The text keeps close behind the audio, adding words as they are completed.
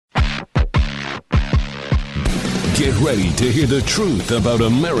Get ready to hear the truth about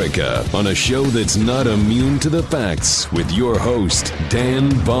America on a show that's not immune to the facts with your host, Dan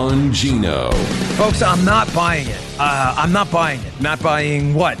Bongino. Folks, I'm not buying it. I'm not buying it. Not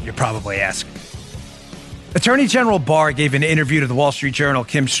buying what, you're probably asking. Attorney General Barr gave an interview to the Wall Street Journal,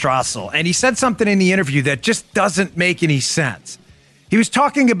 Kim Strassel, and he said something in the interview that just doesn't make any sense. He was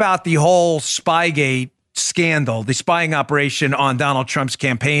talking about the whole Spygate scandal, the spying operation on Donald Trump's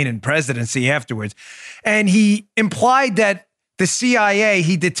campaign and presidency afterwards. And he implied that the CIA,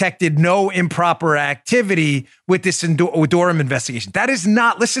 he detected no improper activity with this Durham investigation. That is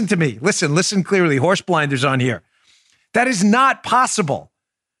not, listen to me, listen clearly, horse blinders on here. That is not possible.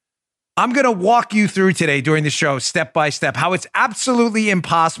 I'm going to walk you through today during the show, step by step, how it's absolutely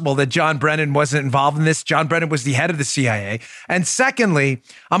impossible that John Brennan wasn't involved in this. John Brennan was the head of the CIA. And secondly,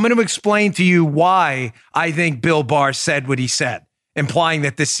 I'm going to explain to you why I think Bill Barr said what he said, implying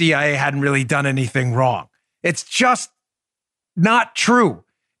that the CIA hadn't really done anything wrong. It's just not true.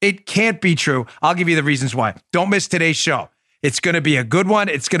 It can't be true. I'll give you the reasons why. Don't miss today's show. It's going to be a good one.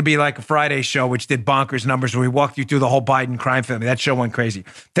 It's going to be like a Friday show, which did bonkers numbers where we walked you through the whole Biden crime family. That show went crazy.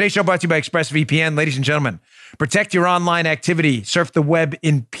 Today's show brought to you by ExpressVPN. Ladies and gentlemen, protect your online activity. Surf the web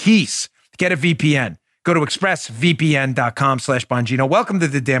in peace. Get a VPN. Go to expressvpn.com/Bongino. Welcome to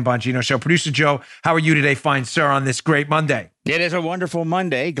the Dan Bongino Show. Producer Joe, how are you today, fine sir, on this great Monday? It is a wonderful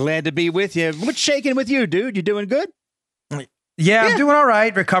Monday. Glad to be with you. What's shaking with you, dude? You doing good? Yeah, I'm doing all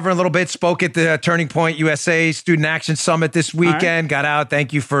right. Recovering a little bit. Spoke at the Turning Point USA Student Action Summit this weekend. Right. Got out.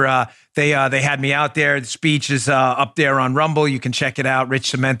 Thank you for, they had me out there. The speech is up there on Rumble. You can check it out.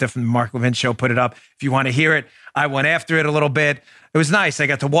 Rich Cementa from the Mark Levin Show put it up if you want to hear it. I went after it a little bit. It was nice. I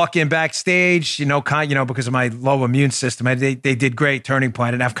got to walk in backstage, because of my low immune system. They did great. Turning Point.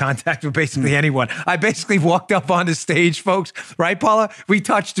 I didn't have contact with basically anyone. I basically walked up on the stage, folks. Right, Paula? We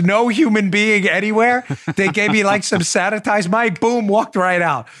touched no human being anywhere. They gave me like some sanitized mic. Boom, walked right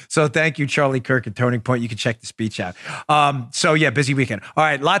out. So thank you, Charlie Kirk at Turning Point. You can check the speech out. Busy weekend. All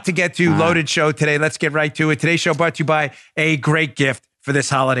right, lot to get to. Loaded show today. Let's get right to it. Today's show brought to you by a great gift for this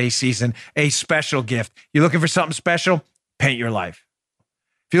holiday season, a special gift. You're looking for something special? Paint your life.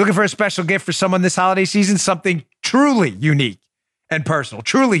 If you're looking for a special gift for someone this holiday season, something truly unique and personal,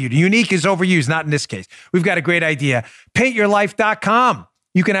 truly unique is overused, not in this case. We've got a great idea. PaintYourLife.com.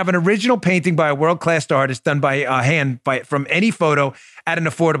 You can have an original painting by a world-class artist done by hand from any photo at an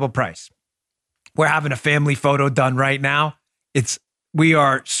affordable price. We're having a family photo done right now. We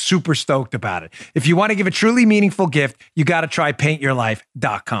are super stoked about it. If you want to give a truly meaningful gift, you got to try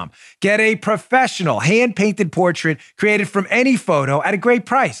PaintYourLife.com. Get a professional hand-painted portrait created from any photo at a great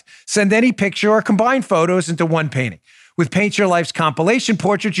price. Send any picture or combine photos into one painting. With Paint Your Life's compilation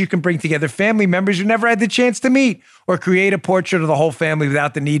portraits, you can bring together family members you never had the chance to meet or create a portrait of the whole family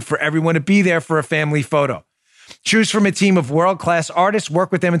without the need for everyone to be there for a family photo. Choose from a team of world-class artists.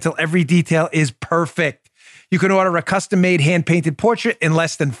 Work with them until every detail is perfect. You can order a custom-made hand-painted portrait in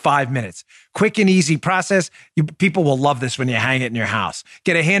less than 5 minutes. Quick and easy process. People will love this when you hang it in your house.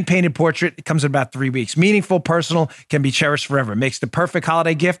 Get a hand-painted portrait. It comes in about 3 weeks. Meaningful, personal, can be cherished forever. It makes the perfect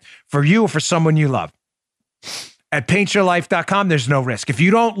holiday gift for you or for someone you love. At PaintYourLife.com, there's no risk. If you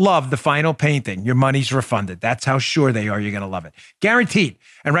don't love the final painting, your money's refunded. That's how sure they are you're going to love it. Guaranteed.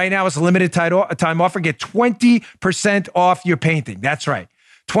 And right now, it's a limited time offer. Get 20% off your painting. That's right.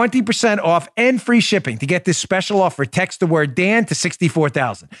 20% off and free shipping. To get this special offer, text the word Dan to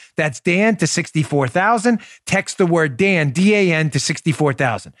 64,000. That's Dan to 64,000. Text the word Dan, D-A-N, to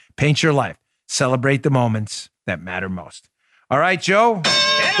 64,000. Paint your life. Celebrate the moments that matter most. All right, Joe,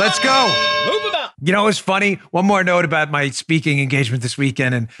 let's go. Move them out. You know, it's funny. One more note about my speaking engagement this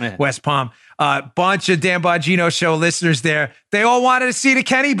weekend in West Palm. Bunch of Dan Bongino Show listeners there. They all wanted to see the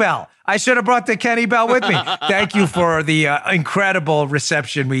Kenny Bell. I should have brought the Kenny Bell with me. Thank you for the incredible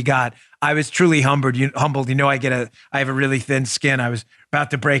reception we got. I was truly humbled. You know, I have a really thin skin. I was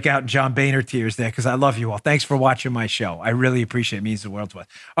about to break out in John Boehner tears there because I love you all. Thanks for watching my show. I really appreciate it. It means the world to us.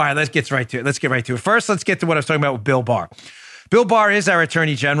 All right, let's get right to it. First, let's get to what I was talking about with Bill Barr. Bill Barr is our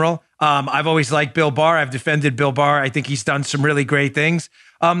Attorney General. I've always liked Bill Barr. I've defended Bill Barr. I think he's done some really great things.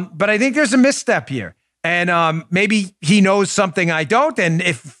 But I think there's a misstep here. And maybe he knows something I don't. And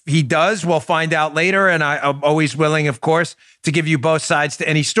if he does, we'll find out later. And I'm always willing, of course, to give you both sides to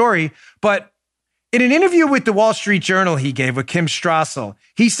any story. But in an interview with the Wall Street Journal he gave with Kim Strassel,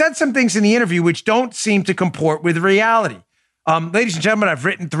 he said some things in the interview which don't seem to comport with reality. Ladies and gentlemen, I've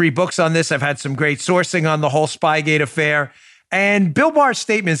written 3 books on this. I've had some great sourcing on the whole Spygate affair. And Bill Barr's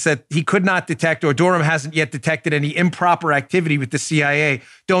statements that he could not detect, or Durham hasn't yet detected, any improper activity with the CIA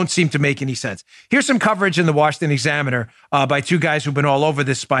don't seem to make any sense. Here's some coverage in the Washington Examiner by 2 guys who've been all over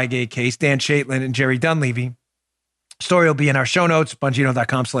this Spygate case, Dan Chaitlin and Jerry Dunleavy. Story will be in our show notes,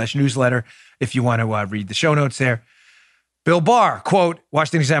 bongino.com/newsletter, if you want to read the show notes there. Bill Barr, quote,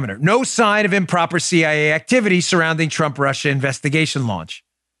 Washington Examiner, no sign of improper CIA activity surrounding Trump-Russia investigation launch.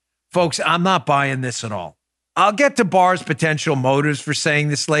 Folks, I'm not buying this at all. I'll get to Barr's potential motives for saying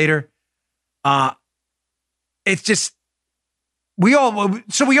this later. It's just, we all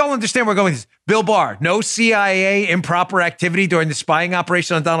understand where we're going with this. Bill Barr, no CIA improper activity during the spying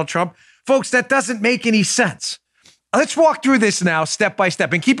operation on Donald Trump. Folks, that doesn't make any sense. Let's walk through this now, step by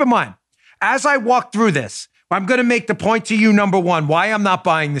step. And keep in mind, as I walk through this, I'm going to make the point to you, number one, why I'm not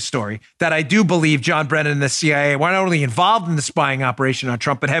buying the story, that I do believe John Brennan and the CIA were not only involved in the spying operation on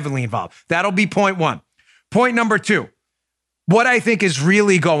Trump, but heavily involved. That'll be point one. Point number two, what I think is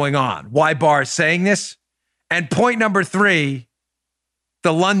really going on, why Barr is saying this. And point number three,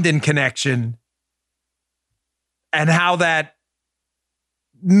 the London connection and how that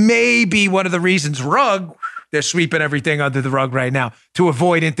may be one of the reasons they're sweeping everything under the rug right now to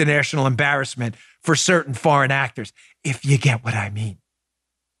avoid international embarrassment for certain foreign actors, if you get what I mean.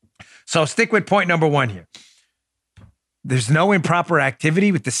 So stick with point number one here. There's no improper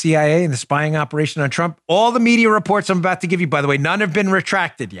activity with the CIA and the spying operation on Trump. All the media reports I'm about to give you, by the way, none have been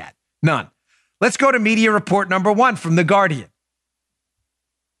retracted yet. None. Let's go to media report number one from The Guardian.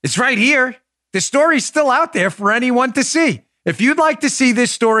 It's right here. The story's still out there for anyone to see. If you'd like to see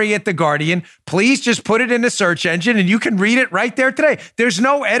this story at The Guardian, please just put it in the search engine and you can read it right there today. There's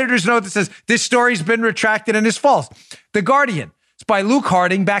no editor's note that says this story's been retracted and is false. The Guardian. It's by Luke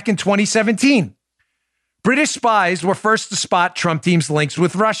Harding back in 2017. British spies were first to spot Trump team's links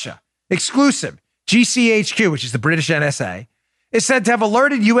with Russia. Exclusive. GCHQ, which is the British NSA, is said to have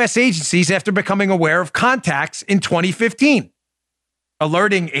alerted U.S. agencies after becoming aware of contacts in 2015.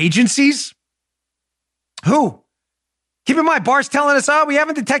 Alerting agencies? Who? Keep in mind, Barr's telling us, we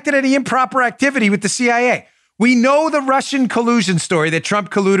haven't detected any improper activity with the CIA. We know the Russian collusion story that Trump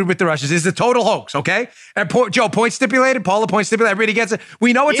colluded with the Russians is a total hoax, okay? And Joe, point stipulated. Paula, point stipulated. Everybody gets it.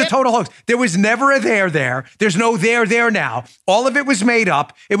 We know it's a total hoax. There was never a there. There's no there now. All of it was made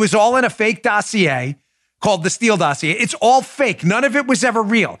up. It was all in a fake dossier called the Steele dossier. It's all fake. None of it was ever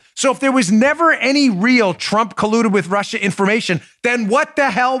real. So if there was never any real Trump colluded with Russia information, then what the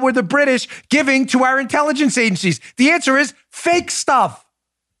hell were the British giving to our intelligence agencies? The answer is fake stuff.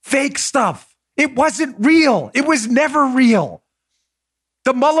 Fake stuff. It wasn't real. It was never real.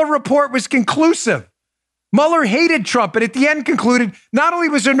 The Mueller report was conclusive. Mueller hated Trump, but at the end concluded not only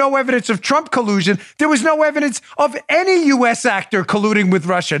was there no evidence of Trump collusion, there was no evidence of any U.S. actor colluding with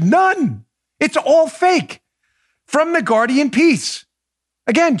Russia. None. It's all fake. From the Guardian piece.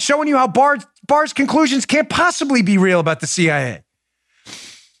 Again, showing you how Barr's conclusions can't possibly be real about the CIA.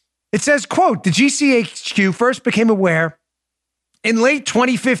 It says, quote, the GCHQ first became aware in late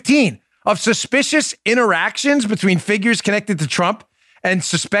 2015 of suspicious interactions between figures connected to Trump and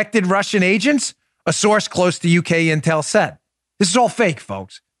suspected Russian agents, a source close to UK intel said. This is all fake,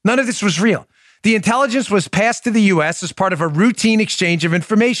 folks. None of this was real. The intelligence was passed to the U.S. as part of a routine exchange of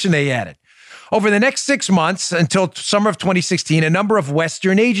information, they added. Over the next 6 months until summer of 2016, a number of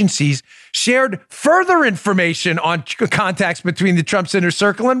Western agencies shared further information on contacts between the Trump's inner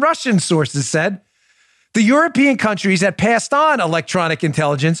circle and Russian sources said. The European countries had passed on electronic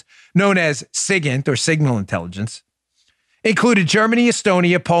intelligence known as SIGINT or signal intelligence, included Germany,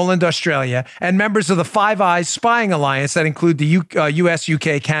 Estonia, Poland, Australia, and members of the Five Eyes spying alliance that include the US,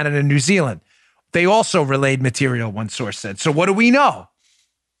 UK, Canada, and New Zealand. They also relayed material, one source said. So what do we know?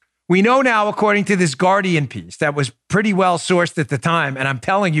 We know now, according to this Guardian piece that was pretty well sourced at the time, and I'm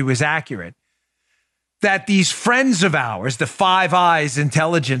telling you is accurate, that these friends of ours, the Five Eyes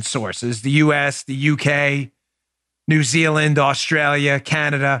intelligence sources, the US, the UK, New Zealand, Australia,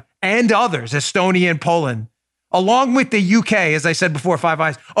 Canada, and others, Estonia and Poland, along with the UK, as I said before, Five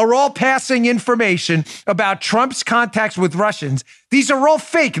Eyes, are all passing information about Trump's contacts with Russians. These are all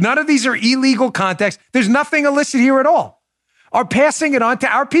fake. None of these are illegal contacts. There's nothing illicit here at all. Are passing it on to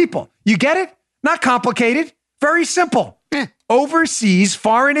our people. You get it? Not complicated. Very simple. Overseas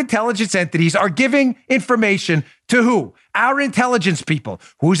foreign intelligence entities are giving information to who? Our intelligence people.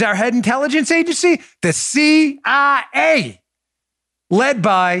 Who's our head intelligence agency? The CIA, led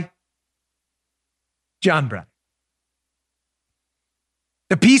by John Brennan.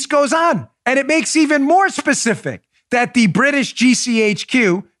 The piece goes on, and it makes even more specific that the British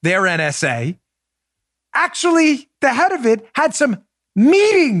GCHQ, their NSA, actually, the head of it had some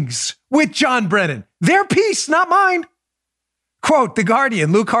meetings with John Brennan. Their piece, not mine. Quote, The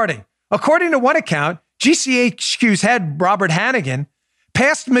Guardian, Luke Harding. According to one account, GCHQ's head, Robert Hannigan,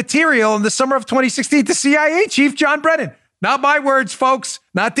 passed material in the summer of 2016 to CIA chief John Brennan. Not my words, folks.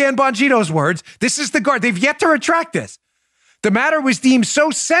 Not Dan Bongino's words. This is the Guard. They've yet to retract this. The matter was deemed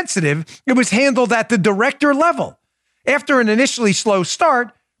so sensitive, it was handled at the director level. After an initially slow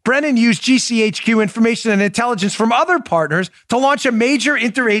start, Brennan used GCHQ information and intelligence from other partners to launch a major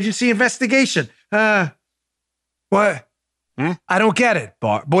interagency investigation. What? I don't get it,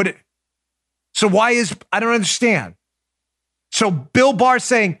 Barr. So I don't understand. So Bill Barr's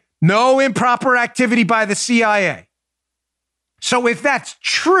saying no improper activity by the CIA. So if that's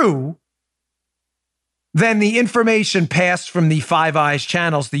true, then the information passed from the Five Eyes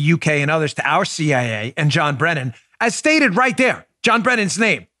channels, the UK and others, to our CIA and John Brennan, as stated right there, John Brennan's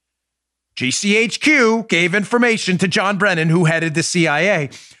name. GCHQ gave information to John Brennan, who headed the CIA.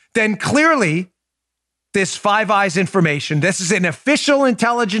 Then clearly, this Five Eyes information, this is an official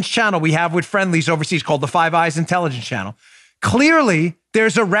intelligence channel we have with friendlies overseas called the Five Eyes Intelligence Channel. Clearly,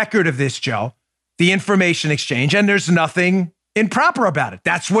 there's a record of this, Joe, the information exchange, and there's nothing improper about it.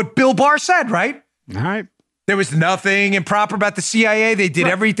 That's what Bill Barr said, right? All right. There was nothing improper about the CIA. They did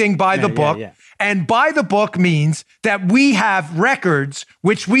everything by the book. Yeah. And by the book means that we have records,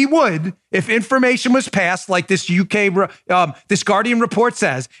 which we would, if information was passed, like this this Guardian report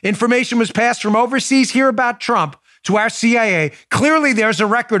says, information was passed from overseas here about Trump to our CIA. Clearly, there's a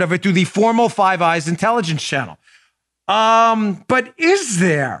record of it through the formal Five Eyes intelligence channel. But is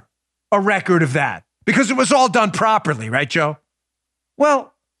there a record of that? Because it was all done properly, right, Joe?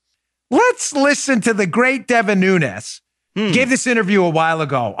 Well, let's listen to the great Devin Nunes. He gave this interview a while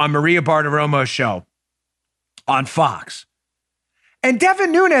ago on Maria Bartiromo's show on Fox. And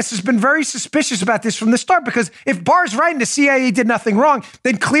Devin Nunes has been very suspicious about this from the start, because if Barr's right and the CIA did nothing wrong,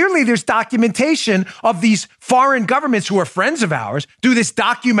 then clearly there's documentation of these foreign governments who are friends of ours through this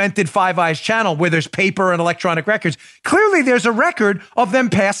documented Five Eyes channel where there's paper and electronic records. Clearly there's a record of them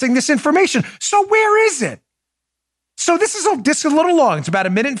passing this information. So where is it? So this is a little long. It's about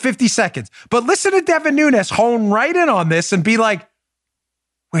 1 minute and 50 seconds. But listen to Devin Nunes hone right in on this and be like,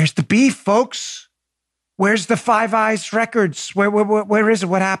 where's the beef, folks? Where's the Five Eyes records? Where is it?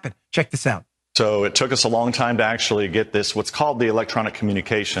 What happened? Check this out. So it took us a long time to actually get this, what's called the electronic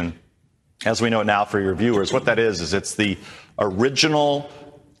communication. As we know it now for your viewers, what that is it's the original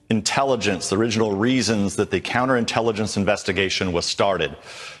intelligence, the original reasons that the counterintelligence investigation was started.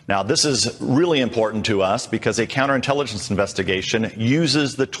 Now, this is really important to us because a counterintelligence investigation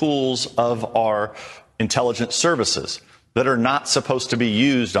uses the tools of our intelligence services that are not supposed to be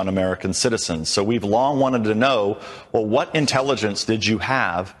used on American citizens. So we've long wanted to know, well, what intelligence did you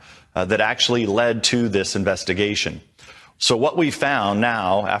have that actually led to this investigation? So what we found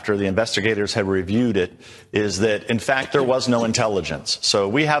now, after the investigators have reviewed it, is that, in fact, there was no intelligence. So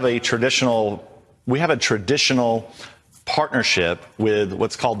we have a traditional partnership with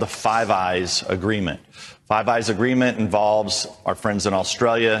what's called the Five Eyes Agreement. Five Eyes Agreement involves our friends in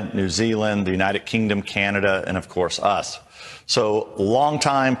Australia, New Zealand, the United Kingdom, Canada, and of course us. So long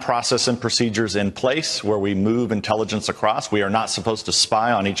time process and procedures in place where we move intelligence across. We are not supposed to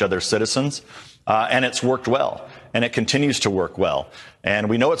spy on each other's citizens, and it's worked well. And it continues to work well. And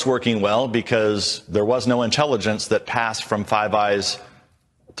we know it's working well because there was no intelligence that passed from Five Eyes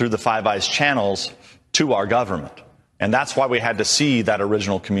through the Five Eyes channels to our government. And that's why we had to see that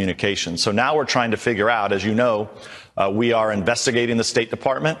original communication. So now we're trying to figure out, as you know, we are investigating the State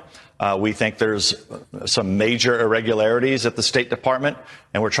Department. We think there's some major irregularities at the State Department,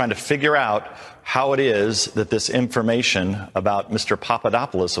 and we're trying to figure out how it is that this information about Mr.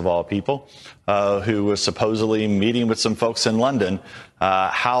 Papadopoulos, of all people, who was supposedly meeting with some folks in London,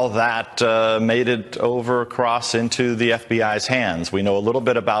 how that made it over across into the FBI's hands. We know a little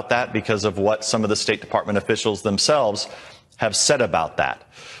bit about that because of what some of the State Department officials themselves have said about that.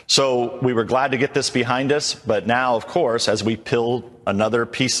 So we were glad to get this behind us, but now, of course, as we peel another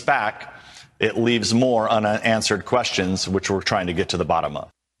piece back, it leaves more unanswered questions, which we're trying to get to the bottom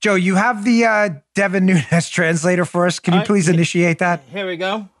of. Joe, you have the Devin Nunes translator for us. Can you please initiate that? Here we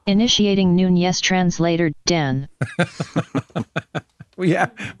go. Initiating Nunes translator, Dan. We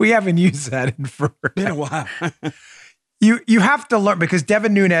haven't used that in forever. Been a while. You have to learn, because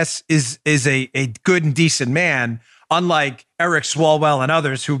Devin Nunes is a good and decent man, unlike Eric Swalwell and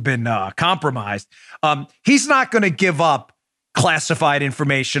others who've been compromised. He's not going to give up classified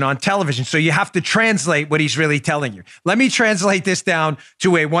information on television. So you have to translate what he's really telling you. Let me translate this down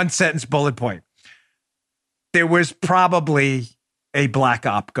to a one-sentence bullet point. There was probably a black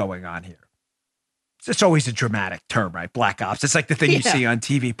op going on here. It's always a dramatic term, right? Black ops. It's like the thing you see on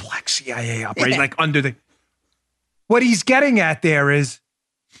TV, black CIA op, right? Like under the... What he's getting at there is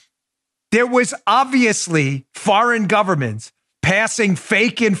there was obviously foreign governments passing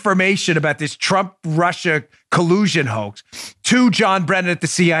fake information about this Trump-Russia collusion hoax to John Brennan at the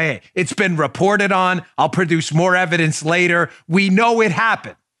CIA. It's been reported on. I'll produce more evidence later. We know it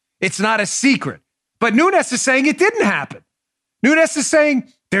happened. It's not a secret. But Nunes is saying it didn't happen. Nunes is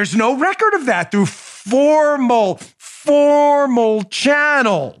saying there's no record of that through formal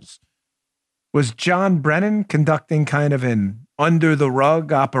channels. Was John Brennan conducting kind of an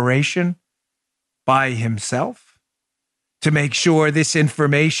under-the-rug operation by himself to make sure this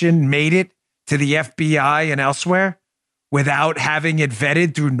information made it to the FBI and elsewhere without having it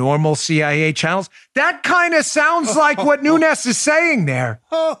vetted through normal CIA channels? That kind of sounds like what Nunes is saying there.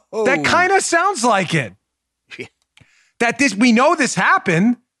 That kind of sounds like it. That we know this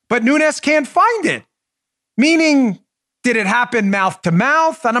happened, but Nunes can't find it. Meaning, did it happen mouth to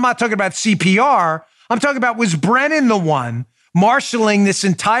mouth? And I'm not talking about CPR. I'm talking about, was Brennan the one marshaling this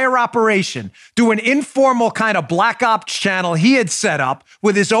entire operation through an informal kind of black ops channel he had set up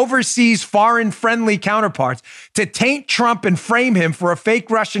with his overseas foreign friendly counterparts to taint Trump and frame him for a fake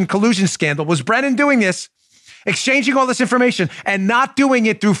Russian collusion scandal? Was Brennan doing this, exchanging all this information and not doing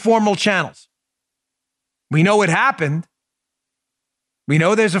it through formal channels? We know it happened. We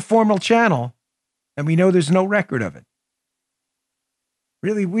know there's a formal channel, and we know there's no record of it.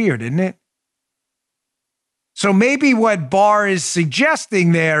 Really weird, isn't it? So maybe what Barr is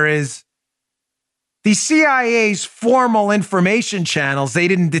suggesting there is the CIA's formal information channels, they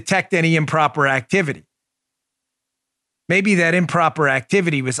didn't detect any improper activity. Maybe that improper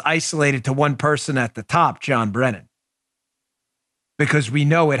activity was isolated to one person at the top, John Brennan, because we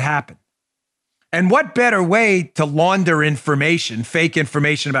know it happened. And what better way to launder information, fake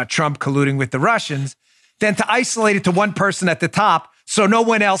information about Trump colluding with the Russians, than to isolate it to one person at the top so no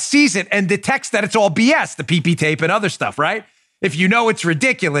one else sees it and detects that it's all BS, the PP tape and other stuff, right? If you know it's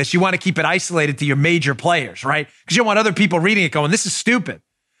ridiculous, you want to keep it isolated to your major players, right? Because you don't want other people reading it going, this is stupid.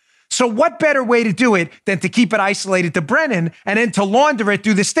 So what better way to do it than to keep it isolated to Brennan and then to launder it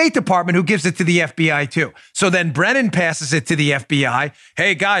through the State Department, who gives it to the FBI too. So then Brennan passes it to the FBI.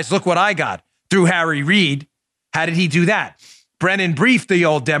 Hey guys, look what I got through Harry Reid. How did he do that? Brennan briefed the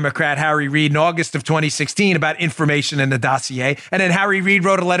old Democrat Harry Reid in August of 2016 about information in the dossier, and then Harry Reid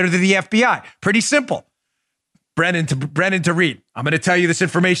wrote a letter to the FBI. Pretty simple. Brennan to Reid. I'm going to tell you this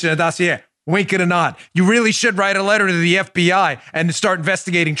information in the dossier. Wink and a nod. You really should write a letter to the FBI and start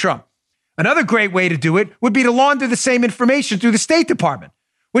investigating Trump. Another great way to do it would be to launder the same information through the State Department,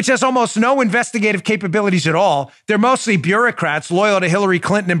 which has almost no investigative capabilities at all. They're mostly bureaucrats loyal to Hillary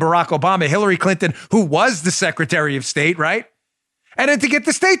Clinton and Barack Obama. Hillary Clinton, who was the Secretary of State, right? And then to get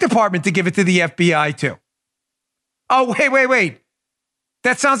the State Department to give it to the FBI too. Oh, wait.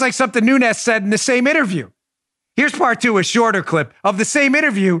 That sounds like something Nunes said in the same interview. Here's part two, a shorter clip of the same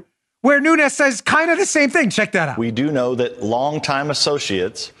interview where Nunes says kind of the same thing. Check that out. We do know that longtime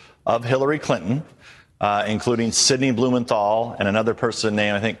associates of Hillary Clinton, including Sidney Blumenthal and another person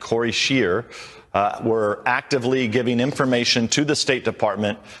named, I think, Corey Scheer, were actively giving information to the State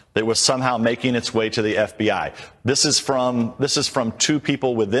Department that was somehow making its way to the FBI. This is from two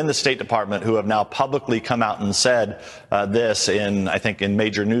people within the State Department who have now publicly come out and said this in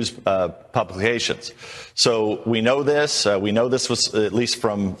major news publications. So we know this. We know this was at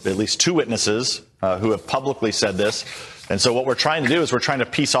least two witnesses who have publicly said this. And so what we're trying to do is we're trying to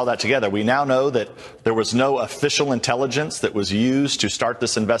piece all that together. We now know that there was no official intelligence that was used to start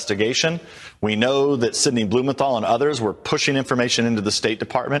this investigation. We know that Sidney Blumenthal and others were pushing information into the State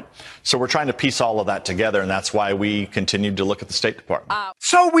Department. So we're trying to piece all of that together, and that's why we continued to look at the State Department.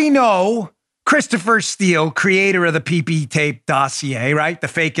 So we know Christopher Steele, creator of the PP tape dossier, right? The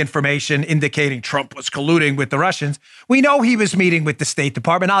fake information indicating Trump was colluding with the Russians. We know he was meeting with the State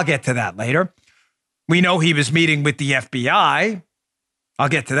Department. I'll get to that later. We know he was meeting with the FBI. I'll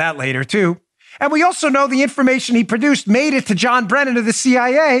get to that later, too. And we also know the information he produced made it to John Brennan of the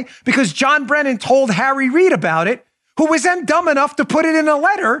CIA because John Brennan told Harry Reid about it, who was then dumb enough to put it in a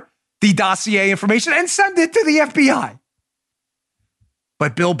letter, the dossier information, and send it to the FBI.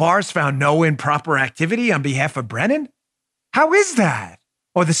 But Bill Barr's found no improper activity on behalf of Brennan? How is that?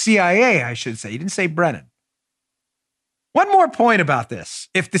 Or the CIA, I should say. He didn't say Brennan. One more point about this.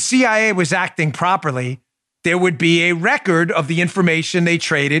 If the CIA was acting properly, there would be a record of the information they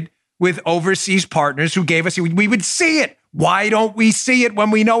traded with overseas partners who gave us. We would see it. Why don't we see it when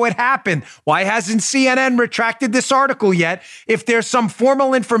we know it happened? Why hasn't CNN retracted this article yet? If there's some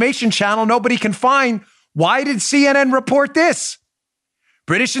formal information channel nobody can find, why did CNN report this?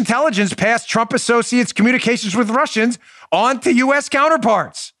 British intelligence passed Trump associates' communications with Russians on to U.S.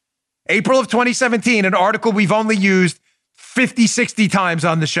 counterparts. April of 2017, an article we've only used 50, 60 times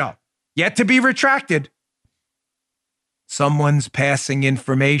on the show. Yet to be retracted. Someone's passing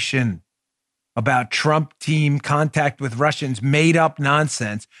information about Trump team contact with Russians, made up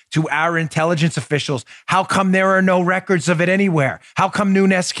nonsense to our intelligence officials. How come there are no records of it anywhere? How come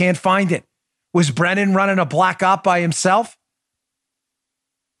Nunes can't find it? Was Brennan running a black op by himself?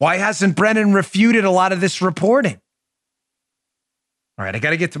 Why hasn't Brennan refuted a lot of this reporting? All right, I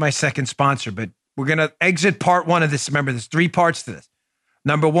got to get to my second sponsor, but we're going to exit part one of this. Remember, there's 3 parts to this.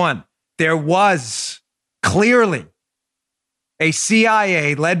 Number one, there was clearly a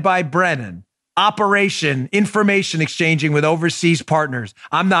CIA led by Brennan operation, information exchanging with overseas partners.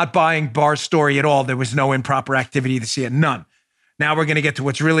 I'm not buying Barr's story at all. There was no improper activity to see it. None. Now we're going to get to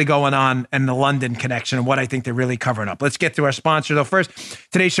what's really going on and the London connection and what I think they're really covering up. Let's get to our sponsor, though. First,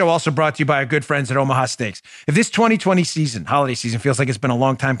 today's show also brought to you by our good friends at Omaha Steaks. If this 2020 season, holiday season, feels like it's been a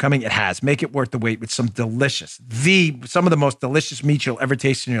long time coming, it has. Make it worth the wait with some some of the most delicious meat you'll ever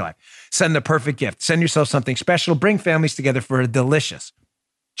taste in your life. Send the perfect gift. Send yourself something special. Bring families together for a delicious,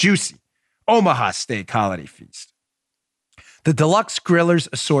 juicy Omaha Steak holiday feast. The Deluxe Grillers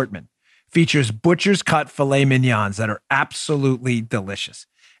assortment features butcher's cut filet mignons that are absolutely delicious.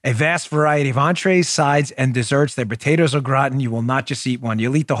 A vast variety of entrees, sides, and desserts. Their potatoes au gratin. You will not just eat one.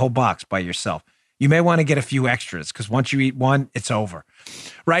 You'll eat the whole box by yourself. You may want to get a few extras because once you eat one, it's over.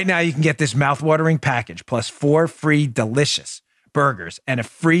 Right now, you can get this mouthwatering package plus 4 free delicious burgers and a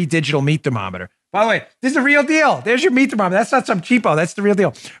free digital meat thermometer. By the way, this is the real deal. There's your meat thermometer. That's not some cheapo. That's the real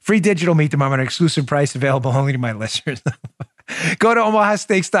deal. Free digital meat thermometer, exclusive price available only to my listeners. Go to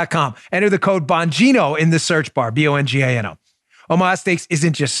omahasteaks.com. Enter the code Bongino in the search bar, Bongino. Omaha Steaks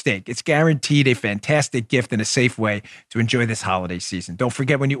isn't just steak. It's guaranteed a fantastic gift and a safe way to enjoy this holiday season. Don't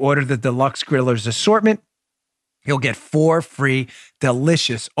forget, when you order the Deluxe Grillers assortment, you'll get 4 free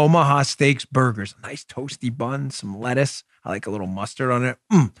delicious Omaha Steaks burgers. A nice toasty bun, some lettuce. I like a little mustard on it.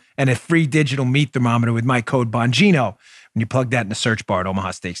 And a free digital meat thermometer with my code Bongino when you plug that in the search bar at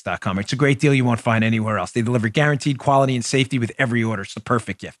omahasteaks.com. It's a great deal you won't find anywhere else. They deliver guaranteed quality and safety with every order. It's the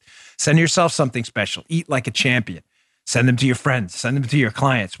perfect gift. Send yourself something special. Eat like a champion. Send them to your friends. Send them to your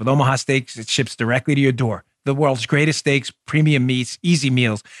clients. With Omaha Steaks, it ships directly to your door. The world's greatest steaks, premium meats, easy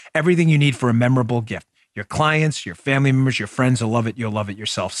meals, everything you need for a memorable gift. Your clients, your family members, your friends will love it. You'll love it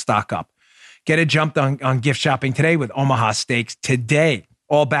yourself. Stock up. Get it jumped on gift shopping today with Omaha Steaks today,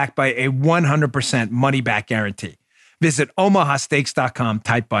 all backed by a 100% money-back guarantee. Visit omahasteaks.com,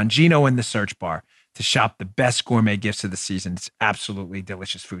 type Bongino in the search bar to shop the best gourmet gifts of the season. It's absolutely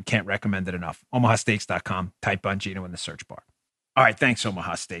delicious food. Can't recommend it enough. omahasteaks.com, type Bongino in the search bar. All right, thanks,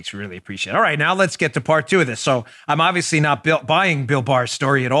 Omaha Steaks. Really appreciate it. All right, now let's get to part 2 of this. So I'm obviously not buying Bill Barr's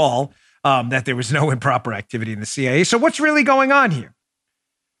story at all, that there was no improper activity in the CIA. So what's really going on here?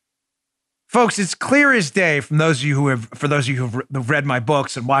 Folks, it's clear as day for those of you who've read my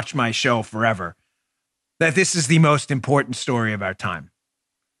books and watched my show forever, that this is the most important story of our time.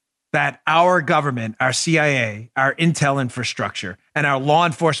 That our government, our CIA, our intel infrastructure, and our law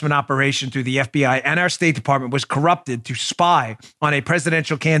enforcement operation through the FBI and our State Department was corrupted to spy on a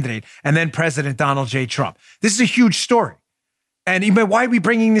presidential candidate and then President Donald J. Trump. This is a huge story. And why are we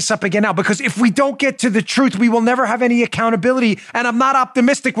bringing this up again now? Because if we don't get to the truth, we will never have any accountability. And I'm not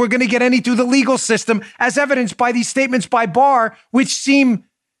optimistic we're going to get any through the legal system, as evidenced by these statements by Barr, which seem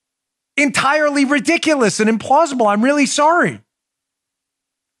entirely ridiculous and implausible. I'm really sorry.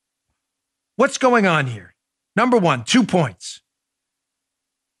 What's going on here? Number one, 2 points.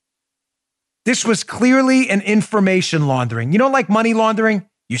 This was clearly an information laundering. You know, like money laundering?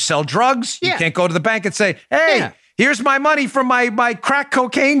 You sell drugs. You can't go to the bank and say, hey, here's my money from my crack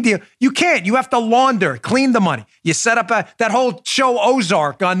cocaine deal. You can't. You have to launder, clean the money. You set up that whole show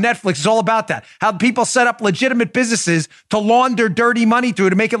Ozark on Netflix is all about that. How people set up legitimate businesses to launder dirty money through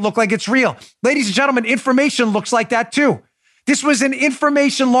to make it look like it's real. Ladies and gentlemen, information looks like that too. This was an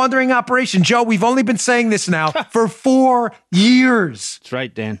information laundering operation. Joe, we've only been saying this now for 4 years. That's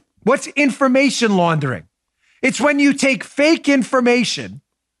right, Dan. What's information laundering? It's when you take fake information,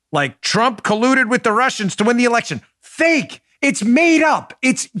 like Trump colluded with the Russians to win the election. Fake. It's made up.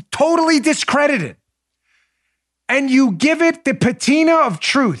 It's totally discredited. And you give it the patina of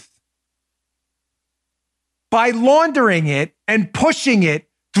truth by laundering it and pushing it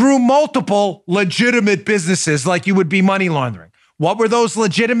through multiple legitimate businesses like you would be money laundering. What were those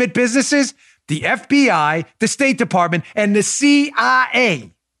legitimate businesses? The FBI, the State Department, and the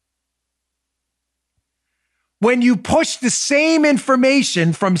CIA. When you push the same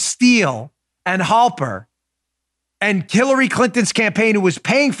information from Steele and Halper and Hillary Clinton's campaign, who was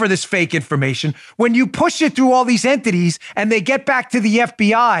paying for this fake information, when you push it through all these entities and they get back to the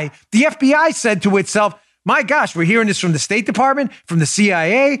FBI said to itself, My gosh, we're hearing this from the State Department, from the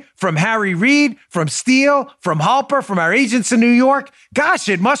CIA, from Harry Reid, from Steele, from Halper, from our agents in New York. Gosh,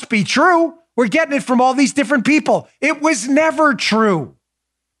 it must be true. We're getting it from all these different people. It was never true.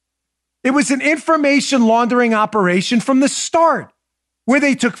 It was an information laundering operation from the start, where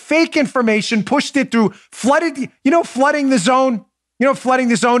they took fake information, pushed it through, flooding the zone. You know what flooding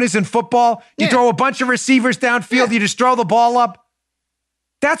the zone is in football? You throw a bunch of receivers downfield, you just throw the ball up.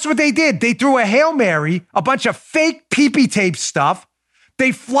 That's what they did. They threw a Hail Mary, a bunch of fake pee-pee tape stuff.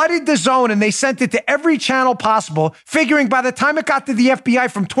 They flooded the zone and they sent it to every channel possible, figuring by the time it got to the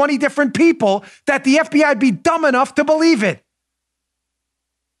FBI from 20 different people that the FBI would be dumb enough to believe it.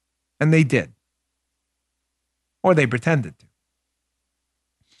 And they did. Or they pretended to.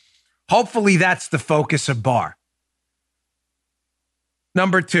 Hopefully that's the focus of Barr.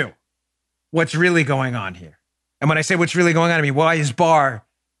 Number two, what's really going on here? And when I say what's really going on, I mean, why is Barr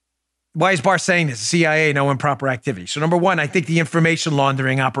saying this? CIA, no improper activity. So number one, I think the information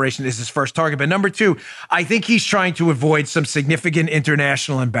laundering operation is his first target. But number two, I think he's trying to avoid some significant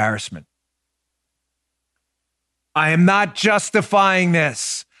international embarrassment. I am not justifying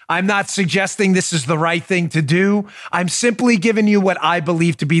this. I'm not suggesting this is the right thing to do. I'm simply giving you what I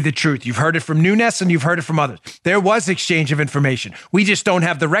believe to be the truth. You've heard it from Nunes and you've heard it from others. There was exchange of information. We just don't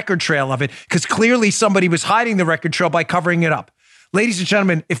have the record trail of it because clearly somebody was hiding the record trail by covering it up. Ladies and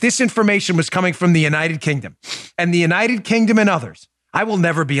gentlemen, if this information was coming from the United Kingdom and the United Kingdom and others, I will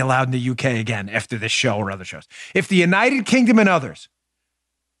never be allowed in the UK again after this show or other shows. If the United Kingdom and others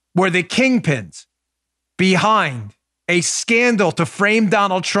were the kingpins behind a scandal to frame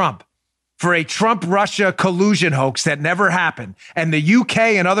Donald Trump for a Trump-Russia collusion hoax that never happened, and the UK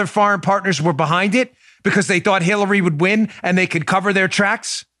and other foreign partners were behind it because they thought Hillary would win and they could cover their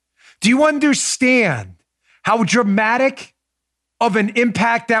tracks, do you understand how dramatic of an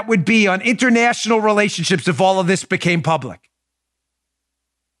impact that would be on international relationships if all of this became public?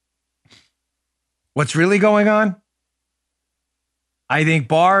 What's really going on? I think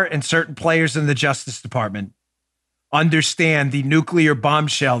Barr and certain players in the Justice Department understand the nuclear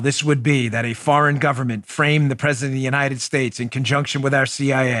bombshell this would be that a foreign government framed the President of the United States in conjunction with our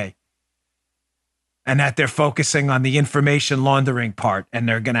CIA, and that they're focusing on the information laundering part, and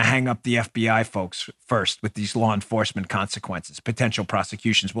they're going to hang up the FBI folks first with these law enforcement consequences, potential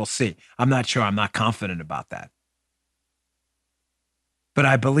prosecutions. We'll see. I'm not sure. I'm not confident about that. But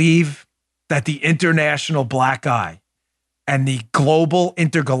I believe that the international black eye and the global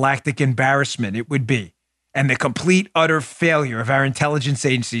intergalactic embarrassment it would be, and the complete, utter failure of our intelligence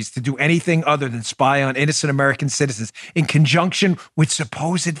agencies to do anything other than spy on innocent American citizens in conjunction with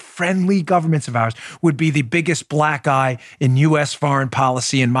supposed friendly governments of ours would be the biggest black eye in U.S. foreign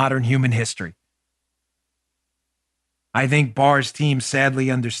policy in modern human history. I think Barr's team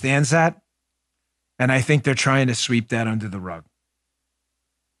sadly understands that, and I think they're trying to sweep that under the rug.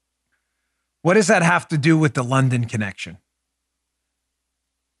 What does that have to do with the London connection?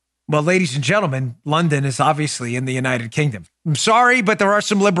 Well, ladies and gentlemen, London is obviously in the United Kingdom. I'm sorry, but there are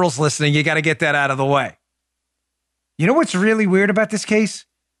some liberals listening. You got to get that out of the way. You know what's really weird about this case?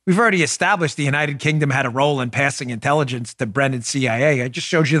 We've already established the United Kingdom had a role in passing intelligence to Brennan's CIA. I just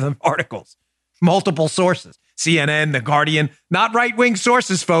showed you the articles. Multiple sources. CNN, The Guardian. Not right-wing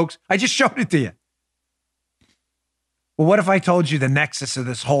sources, folks. I just showed it to you. Well, what if I told you the nexus of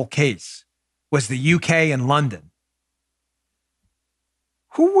this whole case was the UK and London?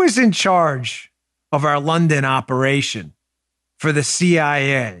 Who was in charge of our London operation for the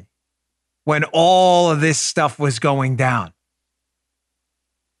CIA when all of this stuff was going down?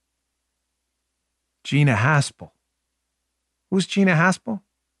 Gina Haspel. Who's Gina Haspel?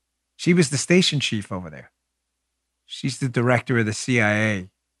 She was the station chief over there. She's the director of the CIA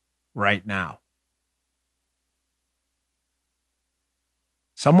right now.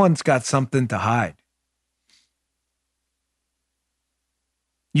 Someone's got something to hide.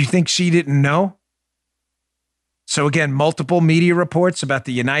 You think she didn't know? So again, multiple media reports about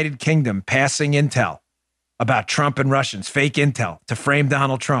the United Kingdom passing intel about Trump and Russians, fake intel to frame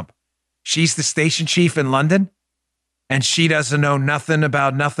Donald Trump. She's the station chief in London, and she doesn't know nothing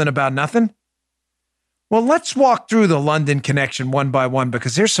about nothing? Well, let's walk through the London connection one by one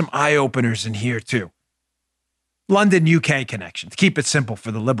because there's some eye-openers in here too. London-UK connection, to keep it simple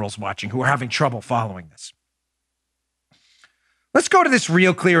for the liberals watching who are having trouble following this. Let's go to this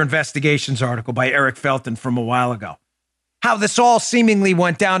Real Clear Investigations article by Eric Felton from a while ago. How this all seemingly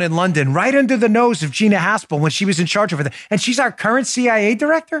went down in London right under the nose of Gina Haspel when she was in charge of it. And she's our current CIA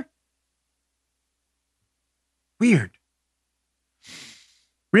director? Weird.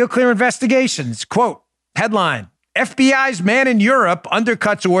 Real Clear Investigations, quote, headline, FBI's man in Europe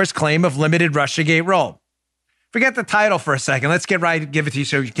undercuts Orr's claim of limited Russiagate role. Forget the title for a second. Let's get right and give it to you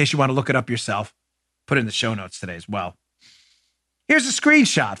so in case you want to look it up yourself. Put it in the show notes today as well. Here's a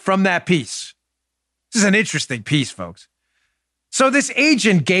screenshot from that piece. This is an interesting piece, folks. So this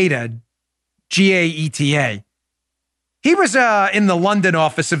agent Gaeta, Gaeta, he was in the London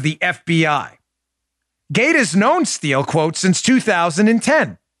office of the FBI. Gaeta's known Steele, quote, since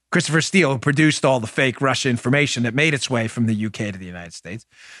 2010. Christopher Steele, who produced all the fake Russia information that made its way from the UK to the United States.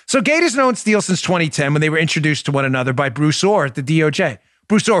 So Gaeta's known Steele since 2010 when they were introduced to one another by Bruce Orr at the DOJ.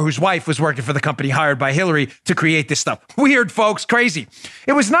 Bruce Orr, whose wife was working for the company hired by Hillary to create this stuff. Weird, folks, crazy.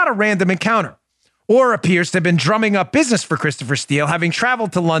 It was not a random encounter. Orr appears to have been drumming up business for Christopher Steele, having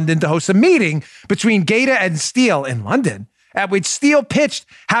traveled to London to host a meeting between Gaeta and Steele in London, at which Steele pitched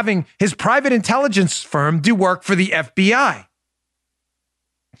having his private intelligence firm do work for the FBI.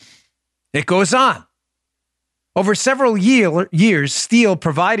 It goes on. Over several years, Steele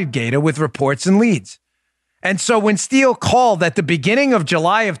provided Gaeta with reports and leads. And so when Steele called at the beginning of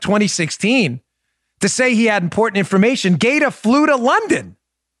July of 2016 to say he had important information, Gaeta flew to London.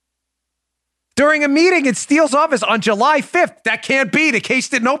 During a meeting at Steele's office on July 5th, that can't be. The case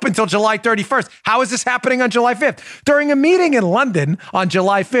didn't open until July 31st. How is this happening on July 5th? During a meeting in London on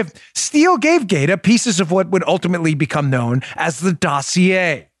July 5th, Steele gave Gaeta pieces of what would ultimately become known as the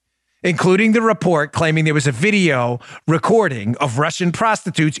dossier, including the report claiming there was a video recording of Russian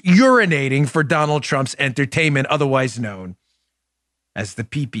prostitutes urinating for Donald Trump's entertainment, otherwise known as the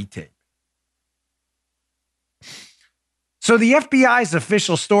pee-pee tape. So the FBI's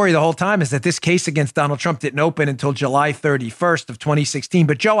official story the whole time is that this case against Donald Trump didn't open until July 31st of 2016.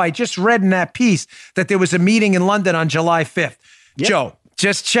 But Joe, I just read in that piece that there was a meeting in London on July 5th. Yep. Joe,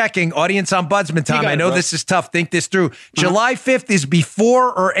 just checking, audience ombudsman time. I know this is tough. Think this through. July 5th is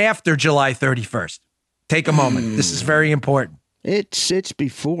before or after July 31st? Take a moment. This is very important. It's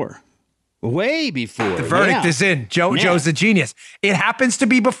before. Way before. The verdict is in. Joe's a genius. It happens to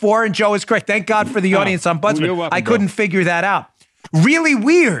be before, and Joe is correct. Thank God for the audience ombudsman. Welcome, I couldn't figure that out. Really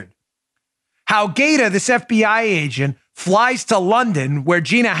weird how Gaeta, this FBI agent, flies to London, where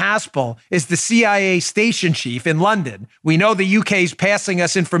Gina Haspel is the CIA station chief in London. We know the UK is passing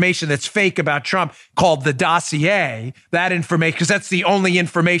us information that's fake about Trump called the dossier. That information, because that's the only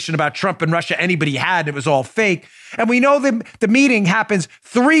information about Trump and Russia anybody had. It was all fake. And we know the meeting happens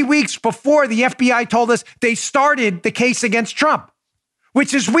 3 weeks before the FBI told us they started the case against Trump,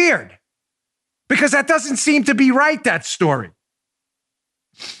 which is weird because that doesn't seem to be right, that story.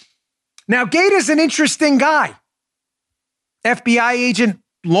 Now, Gaeta's an interesting guy. FBI agent,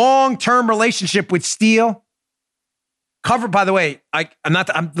 long-term relationship with Steele. Coverup, by the way, I'm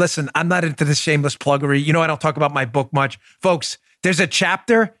not into this shameless pluggery. You know, I don't talk about my book much. Folks, there's a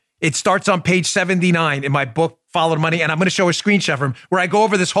chapter. It starts on page 79 in my book, Follow the Money, and I'm going to show a screenshot from where I go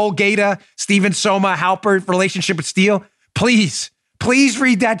over this whole Gaeta, Stephen Soma, Halpert relationship with Steele. Please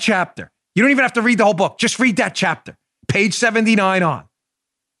read that chapter. You don't even have to read the whole book. Just read that chapter. Page 79 on.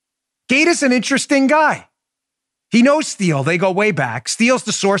 Gaeta's an interesting guy. He knows Steele. They go way back. Steele's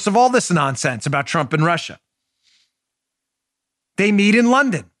the source of all this nonsense about Trump and Russia. They meet in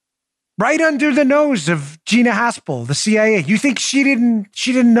London, right under the nose of Gina Haspel, the CIA. You think she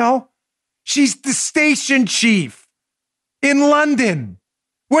didn't know? She's the station chief in London,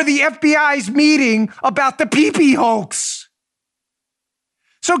 where the FBI's meeting about the pee-pee hoax.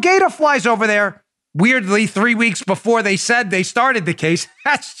 So Gaeta flies over there, weirdly, 3 weeks before they said they started the case.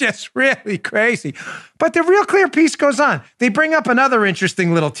 That's just really crazy. But the real clear piece goes on. They bring up another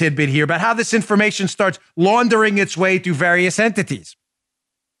interesting little tidbit here about how this information starts laundering its way through various entities.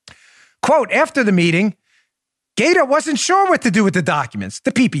 Quote, after the meeting, Gaeta wasn't sure what to do with the documents,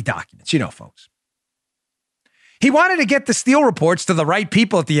 the pee-pee documents, you know, folks. He wanted to get the Steele reports to the right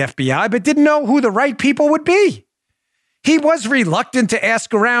people at the FBI, but didn't know who the right people would be. He was reluctant to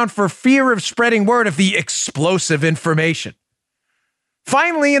ask around for fear of spreading word of the explosive information.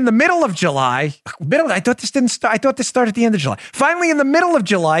 Finally, in the middle of July, I thought this started at the end of July. Finally, in the middle of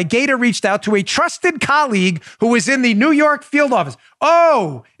July, Gaeta reached out to a trusted colleague who was in the New York field office.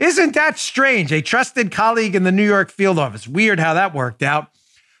 Oh, isn't that strange? A trusted colleague in the New York field office. Weird how that worked out.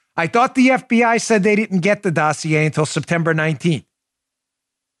 I thought the FBI said they didn't get the dossier until September 19th.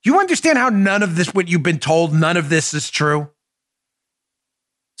 You understand how none of this, what you've been told, none of this is true?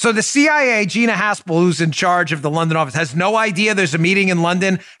 So the CIA, Gina Haspel, who's in charge of the London office, has no idea there's a meeting in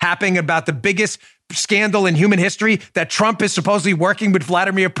London happening about the biggest scandal in human history, that Trump is supposedly working with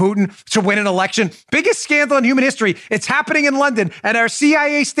Vladimir Putin to win an election. Biggest scandal in human history. It's happening in London. And our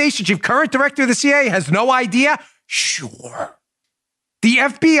CIA station chief, current director of the CIA, has no idea? Sure. The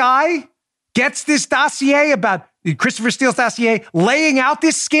FBI gets this dossier about Christopher Steele's dossier, laying out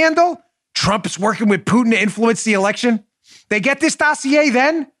this scandal. Trump's working with Putin to influence the election. They get this dossier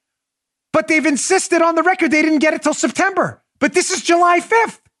then, but they've insisted on the record they didn't get it till September. But this is July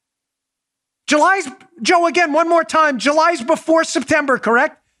 5th. Joe, again, one more time. July's before September,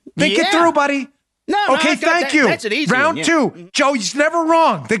 correct? Think it through, buddy. Okay, thank you. That's an easy Round one, 2. Joe, he's never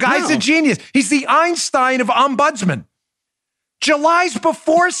wrong. The guy's a genius. He's the Einstein of ombudsman. July's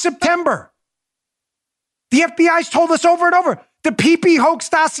before September. The FBI's told us over and over. The PP hoax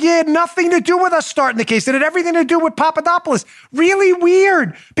dossier had nothing to do with us starting the case. It had everything to do with Papadopoulos. Really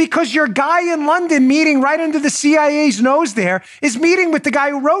weird, because your guy in London meeting right under the CIA's nose there is meeting with the guy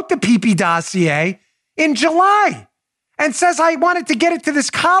who wrote the PP dossier in July and says, I wanted to get it to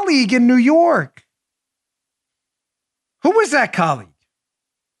this colleague in New York. Who was that colleague?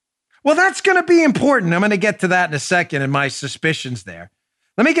 Well, that's going to be important. I'm going to get to that in a second and my suspicions there.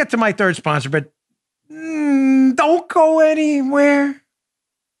 Let me get to my third sponsor, but don't go anywhere.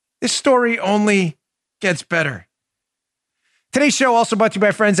 This story only gets better. Today's show also brought to you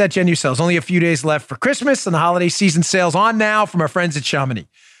by friends at GenuCells. Only a few days left for Christmas, and the holiday season sales on now from our friends at Chamonix.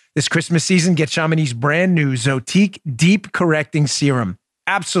 This Christmas season, get Chamonix's brand new Zotique Deep Correcting Serum.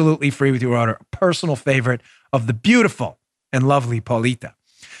 Absolutely free with your order. A personal favorite of the beautiful and lovely Paulita.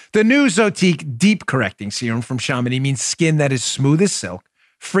 The new Zotique Deep Correcting Serum from Chamonix means skin that is smooth as silk,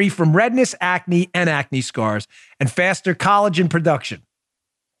 free from redness, acne, and acne scars, and faster collagen production.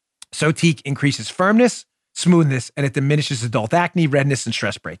 Zotique increases firmness, smoothness, and it diminishes adult acne, redness, and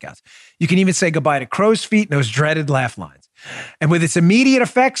stress breakouts. You can even say goodbye to crow's feet and those dreaded laugh lines. And with its immediate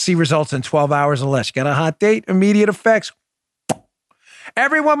effects, see results in 12 hours or less. Got a hot date? Immediate effects.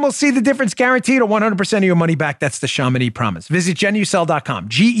 Everyone will see the difference, guaranteed, or 100% of your money back. That's the Chamonix promise. Visit GenuCell.com,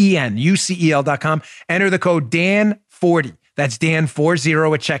 GenuCel.com. Enter the code DAN40. That's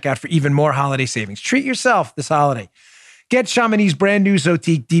Dan40 at checkout for even more holiday savings. Treat yourself this holiday. Get Chamonix's brand new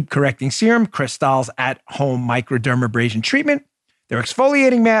Zotique Deep Correcting Serum, Cristal's at-home microdermabrasion treatment, their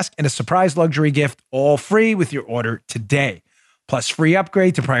exfoliating mask, and a surprise luxury gift, all free with your order today. Plus free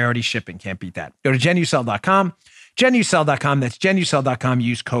upgrade to priority shipping. Can't beat that. Go to GenuCell.com. GenuCell.com. That's GenuCell.com.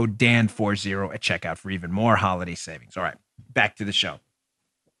 Use code Dan40 at checkout for even more holiday savings. All right, back to the show.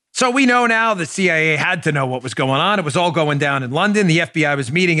 So we know now the CIA had to know what was going on. It was all going down in London. The FBI was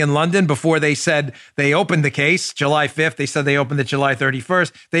meeting in London before they said they opened the case, July 5th. They said they opened it July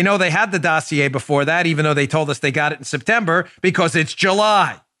 31st. They know they had the dossier before that, even though they told us they got it in September because it's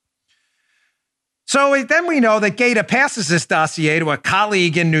July. So then we know that Gaeta passes this dossier to a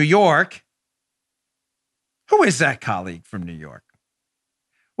colleague in New York. Who is that colleague from New York?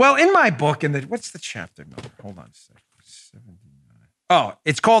 Well, in my book, what's the chapter number? Hold on a second. 79. Oh,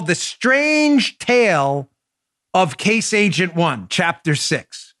 it's called The Strange Tale of Case Agent 1, Chapter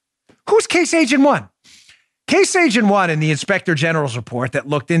 6. Who's Case Agent 1? Case Agent 1 in the Inspector General's report that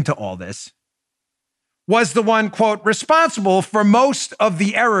looked into all this was the one, quote, responsible for most of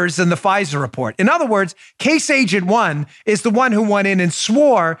the errors in the FISA report. In other words, Case Agent 1 is the one who went in and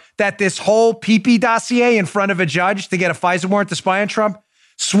swore that this whole PP dossier in front of a judge to get a FISA warrant to spy on Trump,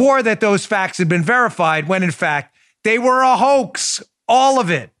 swore that those facts had been verified when, in fact, they were a hoax. All of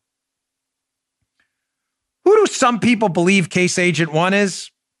it. Who do some people believe Case Agent 1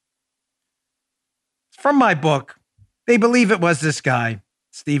 is? From my book, they believe it was this guy,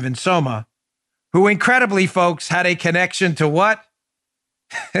 Stephen Soma, who incredibly, folks, had a connection to what?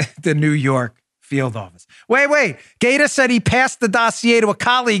 The New York field office. Wait. Gaeta said he passed the dossier to a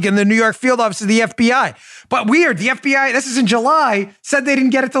colleague in the New York field office of the FBI. But weird, the FBI, this is in July, said they didn't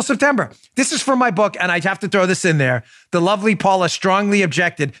get it till September. This is from my book, and I have to throw this in there. The lovely Paula strongly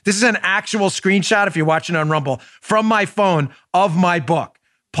objected. This is an actual screenshot, if you're watching on Rumble, from my phone of my book.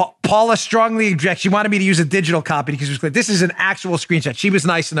 Paula strongly objected. She wanted me to use a digital copy because it was clear. This is an actual screenshot. She was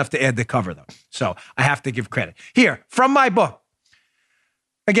nice enough to add the cover, though. So I have to give credit. Here, from my book.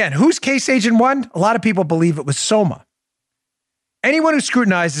 Again, who's Case Agent 1? A lot of people believe it was Soma. Anyone who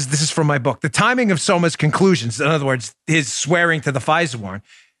scrutinizes, this is from my book, the timing of Soma's conclusions, in other words, his swearing to the FISA warrant,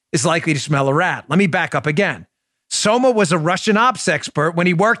 is likely to smell a rat. Let me back up again. Soma was a Russian ops expert when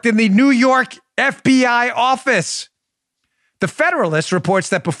he worked in the New York FBI office. The Federalist reports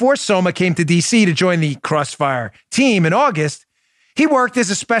that before Soma came to D.C. to join the Crossfire team in August, he worked as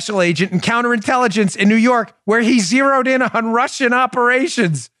a special agent in counterintelligence in New York, where he zeroed in on Russian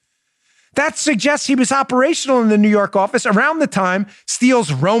operations. That suggests he was operational in the New York office around the time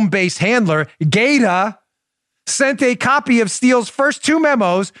Steele's Rome-based handler, Gaeta, sent a copy of Steele's first 2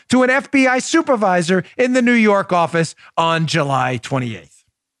 memos to an FBI supervisor in the New York office on July 28th.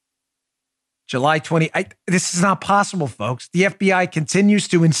 July 28th. This is not possible, folks. The FBI continues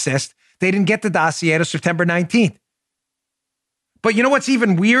to insist they didn't get the dossier to September 19th. But you know what's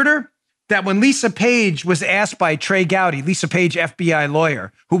even weirder? that when Lisa Page was asked by Trey Gowdy, Lisa Page, FBI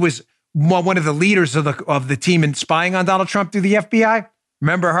lawyer, who was one of the leaders of the team in spying on Donald Trump through the FBI,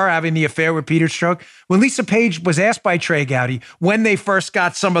 remember her having the affair with Peter Strzok? When Lisa Page was asked by Trey Gowdy when they first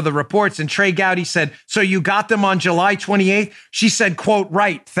got some of the reports, and Trey Gowdy said, "So you got them on July 28th?" She said, quote,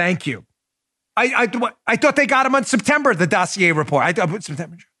 "Right, thank you." I thought they got them on September, the dossier report. I thought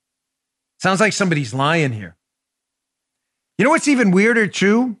September. Sounds like somebody's lying here. You know what's even weirder,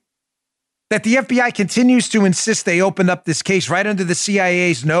 too? That the FBI continues to insist they opened up this case right under the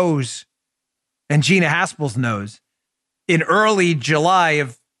CIA's nose and Gina Haspel's nose in early July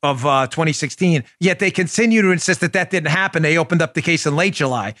of 2016, yet they continue to insist that didn't happen. They opened up the case in late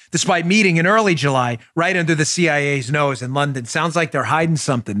July, despite meeting in early July right under the CIA's nose in London. Sounds like they're hiding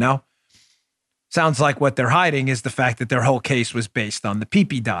something, no? Sounds like what they're hiding is the fact that their whole case was based on the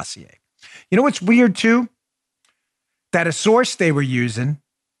PP dossier. You know what's weird, too? That a source they were using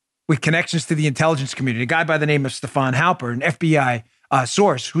with connections to the intelligence community, a guy by the name of Stefan Halper, an FBI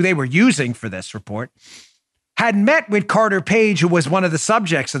source who they were using for this report, had met with Carter Page, who was one of the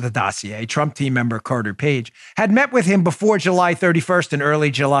subjects of the dossier. Trump team member Carter Page had met with him before July 31st and early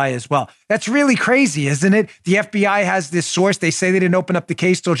July as well. That's really crazy, isn't it? The FBI has this source. They say they didn't open up the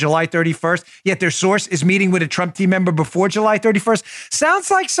case till July 31st, yet their source is meeting with a Trump team member before July 31st. Sounds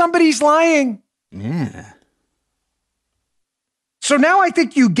like somebody's lying. Yeah. So now I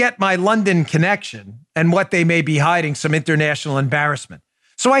think you get my London connection and what they may be hiding, some international embarrassment.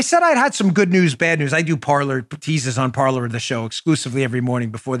 So I said I'd had some good news, bad news. I do Parler teases on Parler of the show exclusively every morning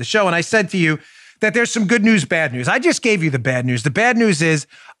before the show. And I said to you that there's some good news, bad news. I just gave you the bad news. The bad news is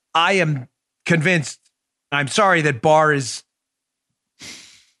I am convinced, I'm sorry that Barr is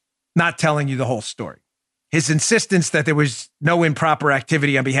not telling you the whole story. His insistence that there was no improper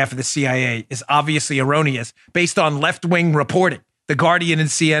activity on behalf of the CIA is obviously erroneous based on left-wing reporting, The Guardian and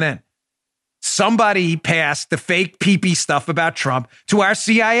CNN. Somebody passed the fake pee-pee stuff about Trump to our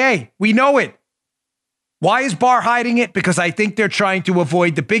CIA. We know it. Why is Barr hiding it? Because I think they're trying to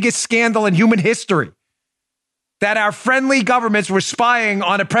avoid the biggest scandal in human history, that our friendly governments were spying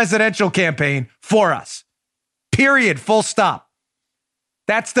on a presidential campaign for us. Period. Full stop.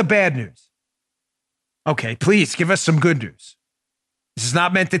 That's the bad news. Okay, please give us some good news. This is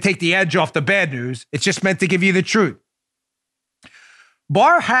not meant to take the edge off the bad news. It's just meant to give you the truth.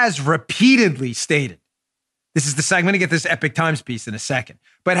 Barr has repeatedly stated, this is the segment, I'm going to get this Epic Times piece in a second,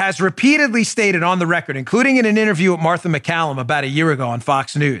 but has repeatedly stated on the record, including in an interview with Martha McCallum about a year ago on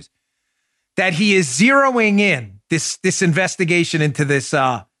Fox News, that he is zeroing in this investigation into this,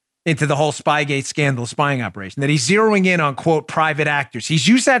 into the whole Spygate scandal, spying operation, that he's zeroing in on, quote, private actors. He's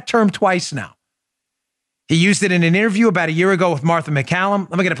used that term twice now. He used it in an interview about a year ago with Martha McCallum.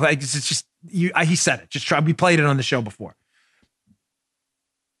 I'm going to play, it's just, he said it, just try, we played it on the show before.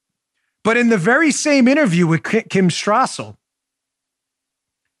 But in the very same interview with Kim Strassel,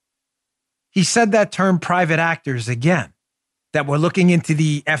 he said that term private actors again, that we're looking into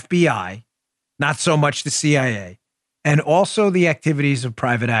the FBI, not so much the CIA, and also the activities of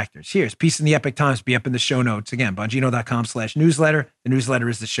private actors. Here's a piece in the Epic Times, be up in the show notes. Again, Bongino.com/newsletter. The newsletter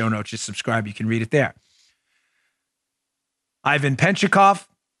is the show notes. Just subscribe. You can read it there. Ivan Penchikov,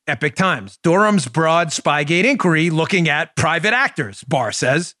 Epic Times. Durham's broad Spygate inquiry looking at private actors, Barr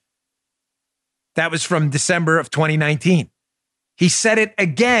says. That was from December of 2019. He said it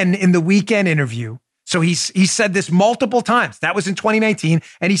again in the weekend interview. So he said this multiple times. That was in 2019.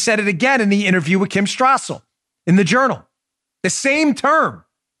 And he said it again in the interview with Kim Strassel in the Journal. The same term,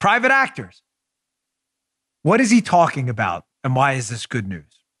 private actors. What is he talking about? And why is this good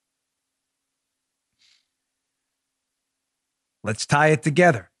news? Let's tie it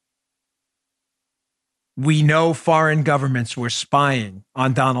together. We know foreign governments were spying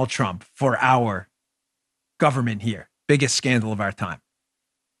on Donald Trump for our government here. Biggest scandal of our time.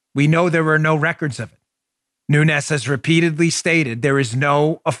 We know there were no records of it. Nunes has repeatedly stated there is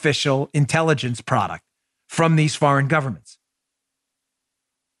no official intelligence product from these foreign governments.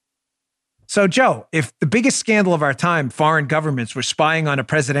 So, Joe, if the biggest scandal of our time, foreign governments were spying on a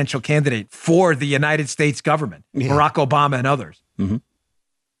presidential candidate for the United States government, Barack Obama and others,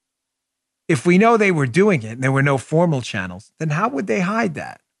 if we know they were doing it and there were no formal channels, then how would they hide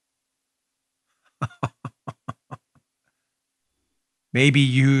that? Maybe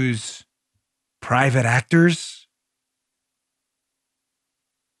use private actors?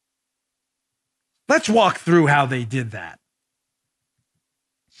 Let's walk through how they did that.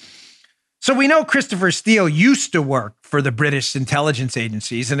 So we know Christopher Steele used to work for the British intelligence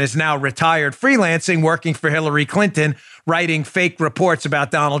agencies and is now retired freelancing, working for Hillary Clinton, writing fake reports about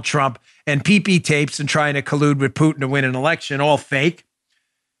Donald Trump and PP tapes and trying to collude with Putin to win an election, all fake.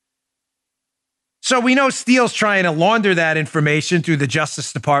 So we know Steele's trying to launder that information through the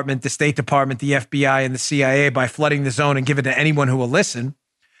Justice Department, the State Department, the FBI, and the CIA by flooding the zone and give it to anyone who will listen.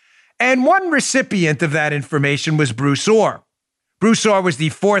 And one recipient of that information was Bruce Orr. Bruce Orr was the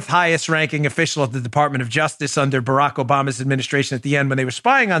fourth highest ranking official at the Department of Justice under Barack Obama's administration at the end when they were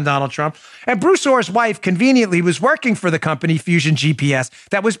spying on Donald Trump. And Bruce Orr's wife conveniently was working for the company Fusion GPS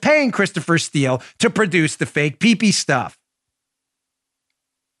that was paying Christopher Steele to produce the fake pee-pee stuff.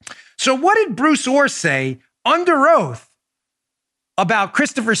 So what did Bruce Orr say under oath about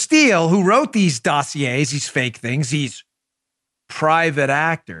Christopher Steele, who wrote these dossiers, these fake things, these private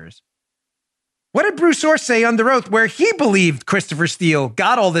actors? What did Bruce Orr say under oath where he believed Christopher Steele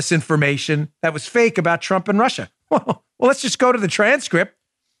got all this information that was fake about Trump and Russia? Well, let's just go to the transcript.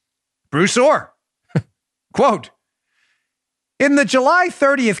 Bruce Orr, quote, in the July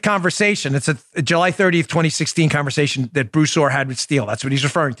 30th conversation, it's a July 30th, 2016 conversation that Bruce Orr had with Steele. That's what he's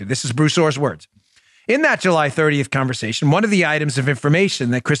referring to. This is Bruce Orr's words. In that July 30th conversation, one of the items of information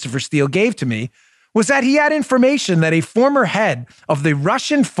that Christopher Steele gave to me was that he had information that a former head of the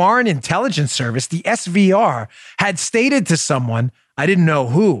Russian Foreign Intelligence Service, the SVR, had stated to someone, I didn't know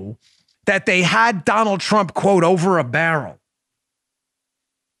who, that they had Donald Trump, quote, over a barrel.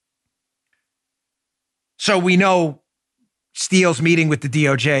 So we know Steele's meeting with the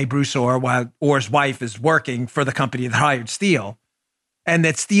DOJ, Bruce Orr, while Orr's wife is working for the company that hired Steele, and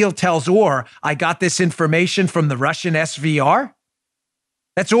that Steele tells Orr, I got this information from the Russian SVR.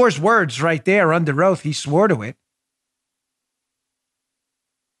 That's Orr's words right there under oath. He swore to it.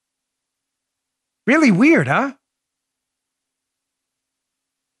 Really weird, huh?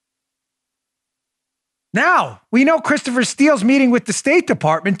 Now, we know Christopher Steele's meeting with the State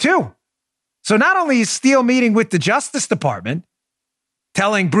Department, too. So not only is Steele meeting with the Justice Department,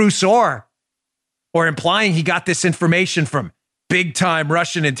 telling Bruce Orr, or implying he got this information from big-time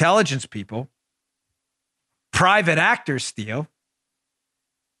Russian intelligence people, private actor Steele.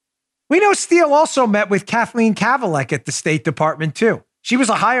 We know Steele also met with Kathleen Kavalek at the State Department, too. She was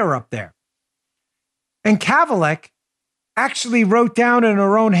a higher up there. And Kavalek actually wrote down in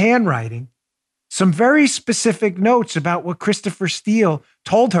her own handwriting some very specific notes about what Christopher Steele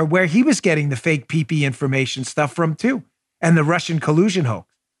told her, where he was getting the fake PP information stuff from, too, and the Russian collusion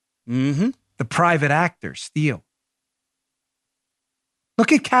hoax. Mm-hmm. The private actor, Steele.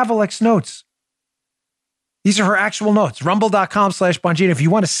 Look at Kavalek's notes. These are her actual notes. Rumble.com/Bongino if you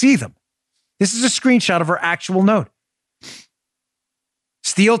want to see them. This is a screenshot of her actual note.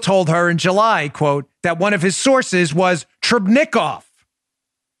 Steele told her in July, quote, that one of his sources was Trebnikov.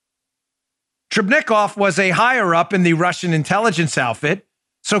 Trebnikov was a higher up in the Russian intelligence outfit.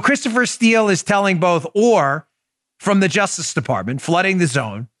 So Christopher Steele is telling both Orr from the Justice Department, flooding the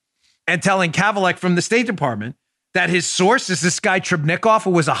zone, and telling Kavalek from the State Department that his source is this guy Trebnikov, who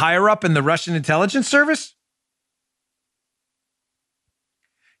was a higher up in the Russian intelligence service.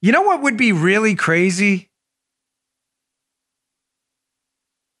 You know what would be really crazy?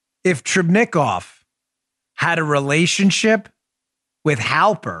 If Trebnikov had a relationship with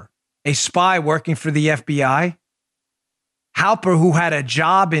Halper, a spy working for the FBI, Halper, who had a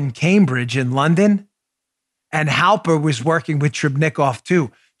job in Cambridge in London, and Halper was working with Trebnikov too.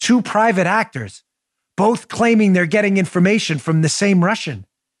 Two private actors, both claiming they're getting information from the same Russian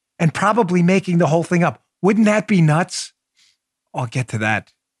and probably making the whole thing up. Wouldn't that be nuts? I'll get to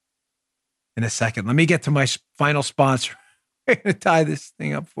that in a second. Let me get to my final sponsor. I'm going to tie this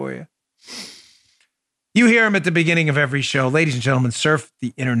thing up for you. You hear him at the beginning of every show. Ladies and gentlemen, surf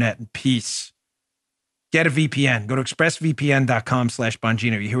the internet in peace. Get a VPN. Go to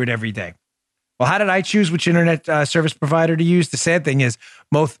expressvpn.com/Bongino. You hear it every day. Well, how did I choose which internet service provider to use? The sad thing is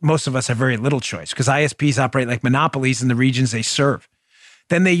most of us have very little choice because ISPs operate like monopolies in the regions they serve.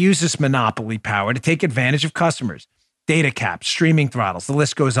 Then they use this monopoly power to take advantage of customers. Data caps, streaming throttles, the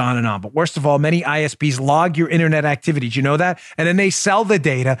list goes on and on. But worst of all, many ISPs log your internet activity. Do you know that? And then they sell the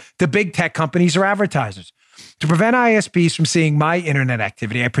data to big tech companies or advertisers. To prevent ISPs from seeing my internet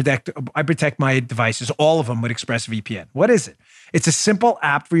activity, I protect my devices, all of them, with ExpressVPN. What is it? It's a simple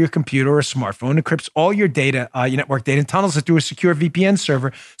app for your computer or smartphone. It encrypts all your data, your network data, and tunnels it through a secure VPN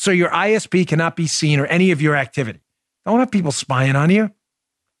server so your ISP cannot be seen or any of your activity. Don't have people spying on you.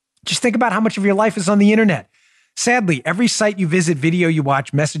 Just think about how much of your life is on the internet. Sadly, every site you visit, video you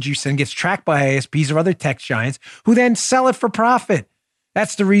watch, message you send gets tracked by ISPs or other tech giants who then sell it for profit.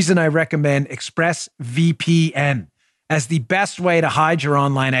 That's the reason I recommend ExpressVPN as the best way to hide your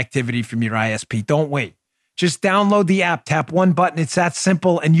online activity from your ISP. Don't wait. Just download the app, tap one button. It's that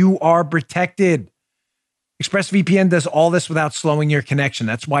simple, and you are protected. ExpressVPN does all this without slowing your connection.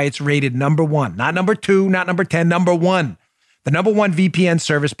 That's why it's rated number 1, not number 2, not number 10, number 1. The number 1 VPN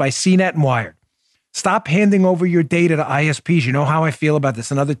service by CNET and Wired. Stop handing over your data to ISPs. You know how I feel about this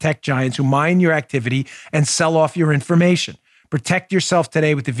and other tech giants who mine your activity and sell off your information. Protect yourself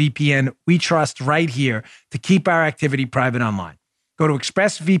today with the VPN we trust right here to keep our activity private online. Go to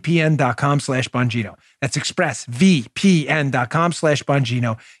expressvpn.com/Bongino. That's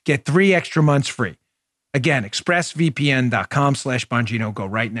expressvpn.com/Bongino. Get 3 extra months free. Again, expressvpn.com/Bongino. Go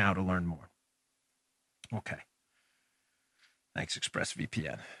right now to learn more. Okay. Thanks,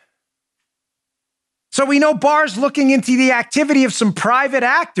 ExpressVPN. So we know Barr's looking into the activity of some private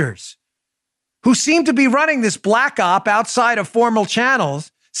actors who seem to be running this black op outside of formal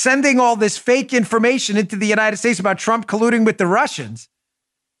channels, sending all this fake information into the United States about Trump colluding with the Russians.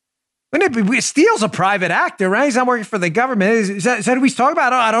 Wouldn't it be, Steele's a private actor, right? He's not working for the government. Is that who he's talking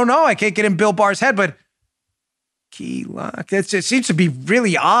about? I don't know. I can't get in Bill Barr's head, but key lock. It seems to be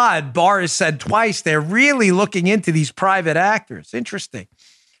really odd. Barr has said twice they're really looking into these private actors. Interesting.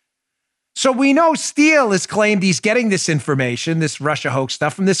 So we know Steele has claimed he's getting this information, this Russia hoax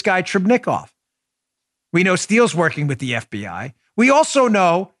stuff, from this guy Trebnikov. We know Steele's working with the FBI. We also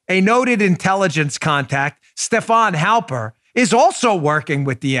know a noted intelligence contact, Stefan Halper, is also working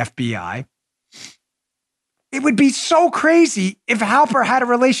with the FBI. It would be so crazy if Halper had a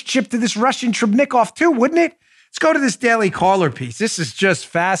relationship to this Russian Trebnikov too, wouldn't it? Let's go to this Daily Caller piece. This is just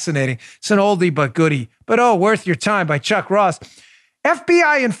fascinating. It's an oldie but goodie, but worth your time, by Chuck Ross.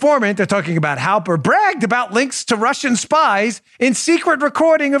 FBI informant, they're talking about Halper, bragged about links to Russian spies in secret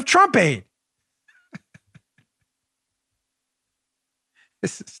recording of Trump aid.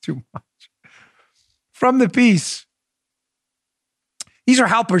 This is too much. From the piece, these are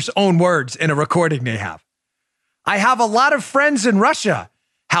Halper's own words in a recording they have. I have a lot of friends in Russia,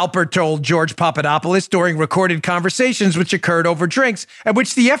 Halper told George Papadopoulos during recorded conversations which occurred over drinks and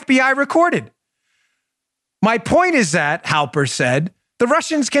which the FBI recorded. My point is that, Halper said, the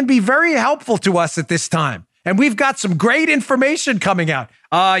Russians can be very helpful to us at this time, and we've got some great information coming out.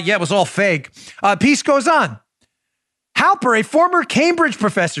 Yeah, it was all fake. Piece goes on. Halper, a former Cambridge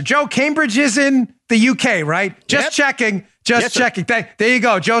professor. Joe, Cambridge is in the UK, right? Just checking. Just checking. There you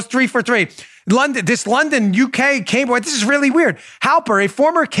go. Joe's 3 for 3. London, UK, Cambridge. This is really weird. Halper, a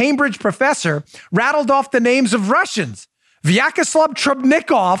former Cambridge professor, rattled off the names of Russians. Vyacheslav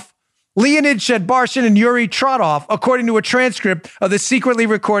Trebnikov, Leonid Shedbarshin, and Yuri Trotov, according to a transcript of the secretly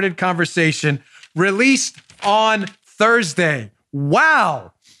recorded conversation released on Thursday.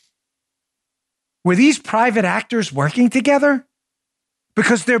 Wow. Were these private actors working together?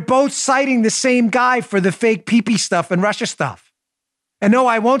 Because they're both citing the same guy for the fake pee-pee stuff and Russia stuff. And no,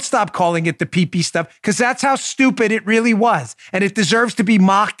 I won't stop calling it the pee-pee stuff because that's how stupid it really was. And it deserves to be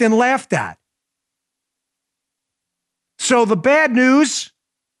mocked and laughed at. So the bad news,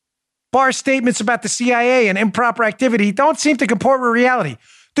 Barr's statements about the CIA and improper activity don't seem to comport with reality.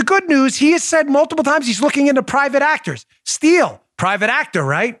 The good news, he has said multiple times he's looking into private actors. Steele, private actor,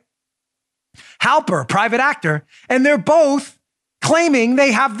 right? Halper, private actor. And they're both claiming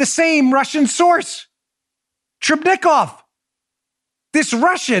they have the same Russian source. Trebnikov, this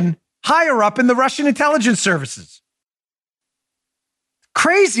Russian higher up in the Russian intelligence services.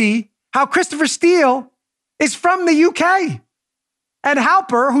 Crazy how Christopher Steele is from the UK. And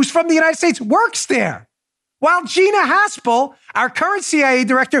Halper, who's from the United States, works there. While Gina Haspel, our current CIA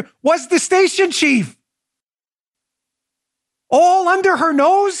director, was the station chief. All under her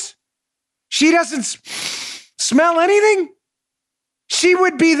nose? She doesn't smell anything? She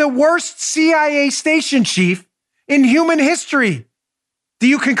would be the worst CIA station chief in human history. Do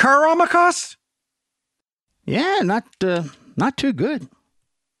you concur, Omakos? Yeah, not too good.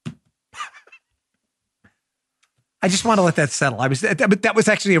 I just want to let that settle. That was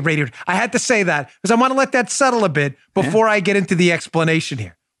actually a radio. I had to say that because I want to let that settle a bit before I get into the explanation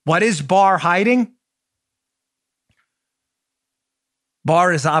here. What is Barr hiding?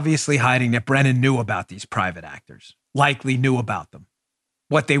 Barr is obviously hiding that Brennan knew about these private actors, likely knew about them,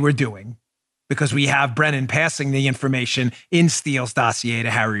 what they were doing, because we have Brennan passing the information in Steele's dossier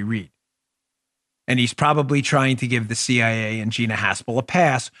to Harry Reid. And he's probably trying to give the CIA and Gina Haspel a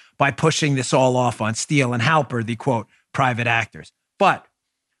pass by pushing this all off on Steele and Halper, the, quote, private actors. But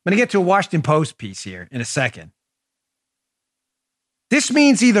I'm going to get to a Washington Post piece here in a second. This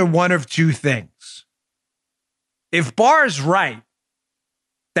means either one of two things. If Barr's right,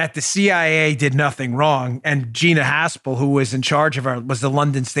 that the CIA did nothing wrong, and Gina Haspel, who was in charge of was the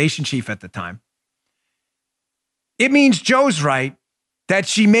London station chief at the time, it means Joe's right, that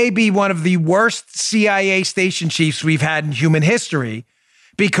she may be one of the worst CIA station chiefs we've had in human history,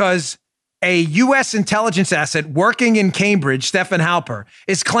 because a U.S. intelligence asset working in Cambridge, Stefan Halper,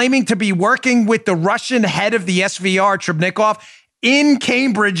 is claiming to be working with the Russian head of the SVR, Trebnikov, in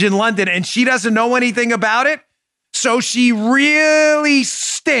Cambridge in London, and she doesn't know anything about it. So she really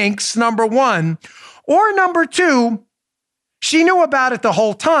stinks, number one. Or number two, she knew about it the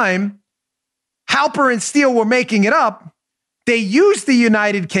whole time. Halper and Steele were making it up. They used the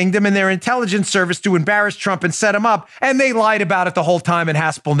United Kingdom and their intelligence service to embarrass Trump and set him up, and they lied about it the whole time, and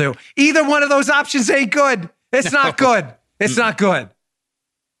Haspel knew. Either one of those options ain't good. It's not good. It's not good.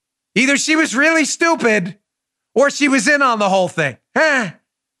 Either she was really stupid or she was in on the whole thing.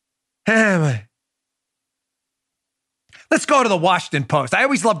 Let's go to the Washington Post. I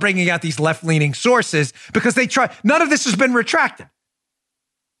always love bringing out these left-leaning sources because they try. None of this has been retracted.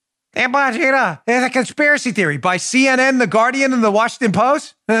 There's a conspiracy theory by CNN, The Guardian, and the Washington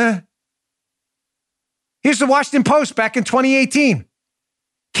Post. Here's the Washington Post back in 2018.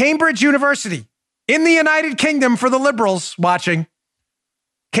 Cambridge University in the United Kingdom for the liberals watching.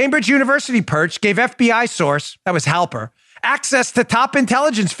 Cambridge University perch gave FBI source, that was Halper, access to top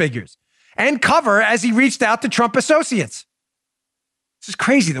intelligence figures and cover as he reached out to Trump associates. This is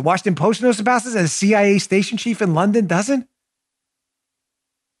crazy. The Washington Post knows about this and the CIA station chief in London doesn't?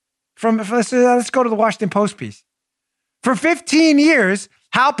 Let's go to the Washington Post piece. For 15 years,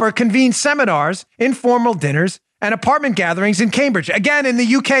 Halper convened seminars, informal dinners, and apartment gatherings in Cambridge, again in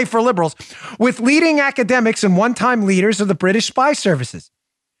the UK for liberals, with leading academics and one-time leaders of the British spy services.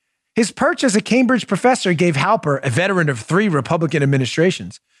 His perch as a Cambridge professor gave Halper, a veteran of 3 Republican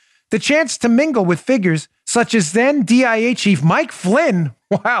administrations, the chance to mingle with figures such as then DIA chief Mike Flynn,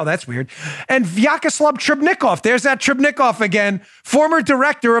 wow, that's weird, and Vyacheslav Trebnikov, there's that Trebnikov again, former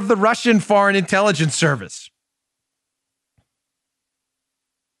director of the Russian Foreign Intelligence Service.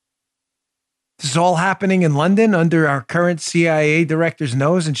 This is all happening in London under our current CIA director's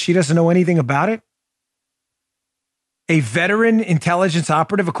nose, and she doesn't know anything about it? A veteran intelligence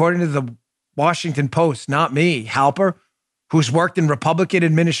operative, according to the Washington Post, not me, Halper, who's worked in Republican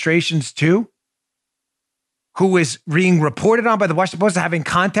administrations too, who is being reported on by the Washington Post as having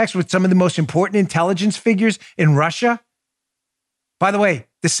contacts with some of the most important intelligence figures in Russia. By the way,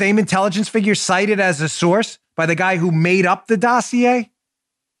 the same intelligence figure cited as a source by the guy who made up the dossier.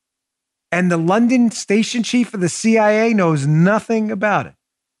 And the London station chief of the CIA knows nothing about it.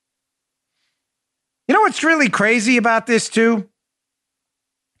 You know what's really crazy about this too?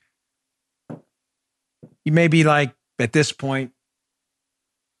 You may be like, at this point,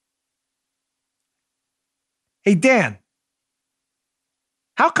 hey, Dan,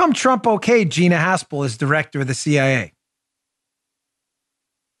 how come Trump okayed Gina Haspel as director of the CIA?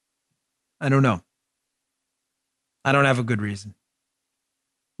 I don't know. I don't have a good reason.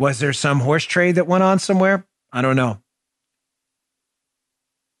 Was there some horse trade that went on somewhere? I don't know.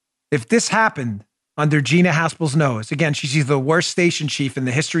 If this happened under Gina Haspel's nose, again, she's either the worst station chief in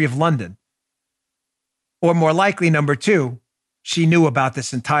the history of London, or more likely, number 2, she knew about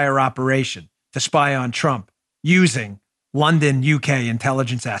this entire operation to spy on Trump using London, UK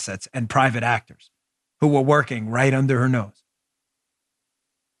intelligence assets and private actors who were working right under her nose.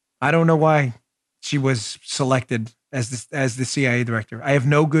 I don't know why she was selected as the CIA director. I have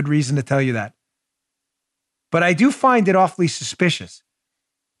no good reason to tell you that. But I do find it awfully suspicious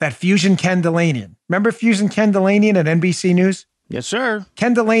that Fusion Ken Delanian, remember Fusion Ken Delanian at NBC News? Yes, sir.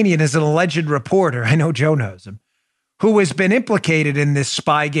 Ken Delanian is an alleged reporter, I know Joe knows him, who has been implicated in this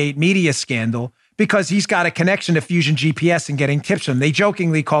Spygate media scandal because he's got a connection to Fusion GPS and getting tips from him. They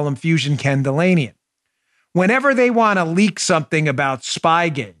jokingly call him Fusion Ken Delanian. Whenever they want to leak something about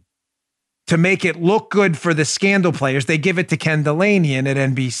Spygate to make it look good for the scandal players, they give it to Ken Delanian at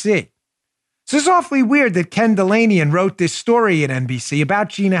NBC. So it's awfully weird that Ken Delanian wrote this story at NBC about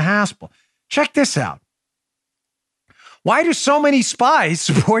Gina Haspel. Check this out. Why do so many spies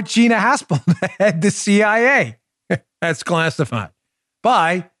support Gina Haspel to head the CIA? That's classified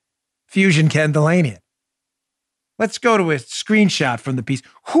by Fusion Ken Delanian. Let's go to a screenshot from the piece.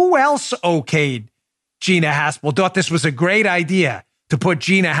 Who else okayed Gina Haspel? Thought this was a great idea to put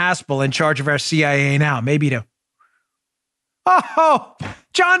Gina Haspel in charge of our CIA now. Maybe to... Oh,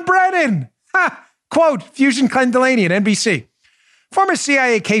 John Brennan. Ha! Quote, Fusion Ken Delanian, NBC. Former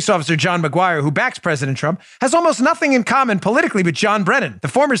CIA case officer John McGuire, who backs President Trump, has almost nothing in common politically with John Brennan, the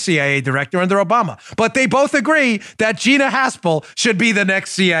former CIA director under Obama. But they both agree that Gina Haspel should be the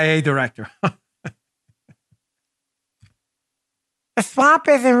next CIA director. The swamp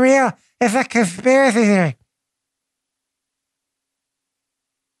isn't real. It's a conspiracy theory.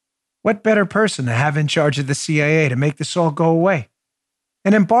 What better person to have in charge of the CIA to make this all go away?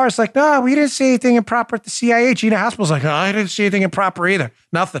 And then Barr's like, no, we didn't see anything improper at the CIA. Gina Haspel's like, no, I didn't see anything improper either.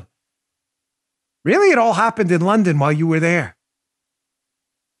 Nothing. Really, it all happened in London while you were there.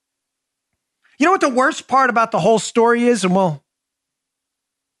 You know what the worst part about the whole story is? And we'll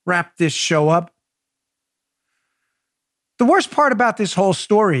wrap this show up. The worst part about this whole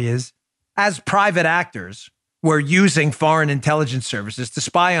story is, as private actors, we're using foreign intelligence services to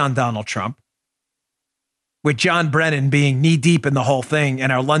spy on Donald Trump, with John Brennan being knee-deep in the whole thing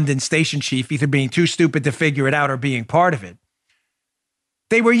and our London station chief either being too stupid to figure it out or being part of it.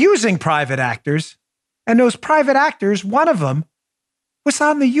 They were using private actors, and those private actors, one of them, was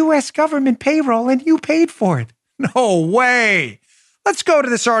on the U.S. government payroll, and you paid for it. No way. Let's go to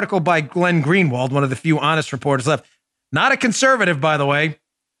this article by Glenn Greenwald, one of the few honest reporters left. Not a conservative, by the way.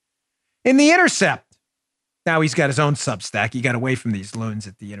 In The Intercept. Now he's got his own Substack. He got away from these loons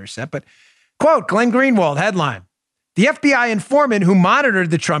at The Intercept. But, quote, Glenn Greenwald, headline. The FBI informant who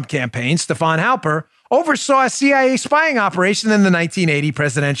monitored the Trump campaign, Stefan Halper, oversaw a CIA spying operation in the 1980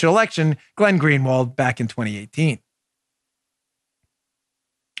 presidential election. Glenn Greenwald back in 2018.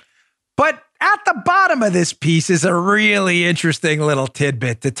 But at the bottom of this piece is a really interesting little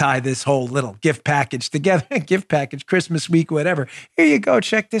tidbit to tie this whole little gift package together. Gift package, Christmas week, whatever. Here you go.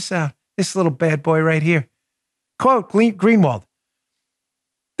 Check this out. This little bad boy right here. Quote, Greenwald.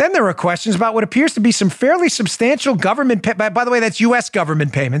 Then there are questions about what appears to be some fairly substantial government, by the way, that's U.S.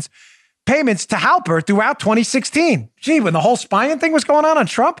 government payments to Halper throughout 2016. Gee, when the whole spying thing was going on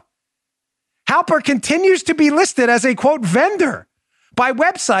Trump. Halper continues to be listed as a, quote, vendor by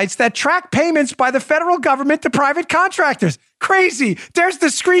websites that track payments by the federal government to private contractors. Crazy. There's the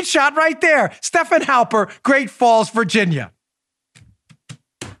screenshot right there. Stephen Halper, Great Falls, Virginia.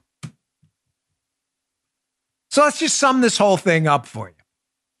 So let's just sum this whole thing up for you.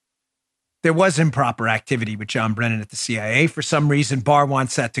 There was improper activity with John Brennan at the CIA. For some reason, Barr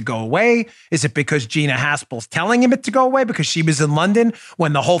wants that to go away. Is it because Gina Haspel's telling him it to go away because she was in London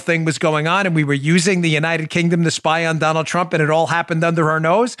when the whole thing was going on and we were using the United Kingdom to spy on Donald Trump and it all happened under her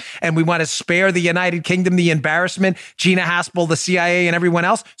nose? And we want to spare the United Kingdom the embarrassment, Gina Haspel, the CIA, and everyone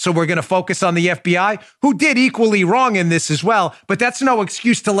else. So we're going to focus on the FBI, who did equally wrong in this as well. But that's no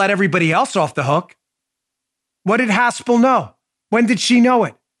excuse to let everybody else off the hook. What did Haspel know? When did she know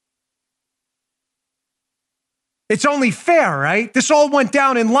it? It's only fair, right? This all went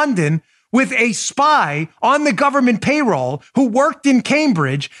down in London with a spy on the government payroll who worked in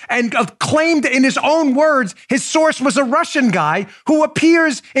Cambridge and claimed in his own words his source was a Russian guy who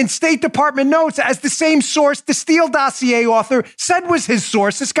appears in State Department notes as the same source the Steele dossier author said was his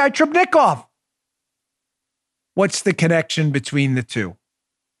source, this guy Trebnikov. What's the connection between the two?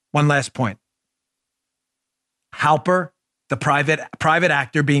 One last point. Halper, the private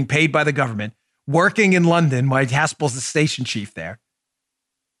actor being paid by the government, working in London while Haspel's the station chief there.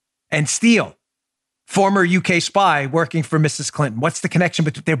 And Steele, former UK spy working for Mrs. Clinton. What's the connection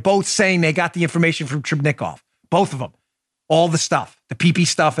between? They're both saying they got the information from Trebnikov. Both of them. All the stuff, the PP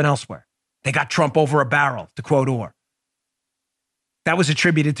stuff and elsewhere. They got Trump over a barrel, to quote Orr. That was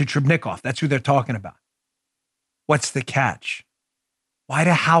attributed to Trebnikov. That's who they're talking about. What's the catch? Why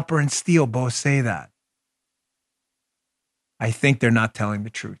do Halper and Steele both say that? I think they're not telling the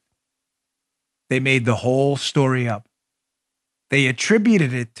truth. They made the whole story up. They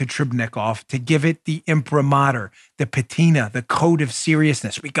attributed it to Trebnikov to give it the imprimatur, the patina, the code of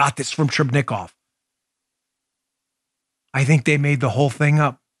seriousness. We got this from Trebnikov. I think they made the whole thing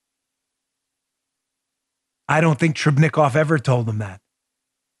up. I don't think Trebnikov ever told them that.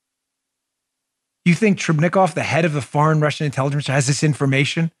 You think Trebnikov, the head of the foreign Russian intelligence, has this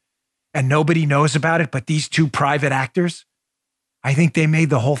information and nobody knows about it but these two private actors? I think they made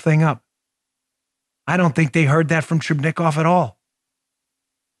the whole thing up. I don't think they heard that from Trebnikov at all.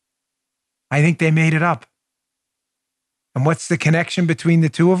 I think they made it up. And what's the connection between the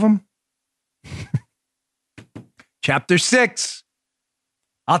two of them? Chapter 6.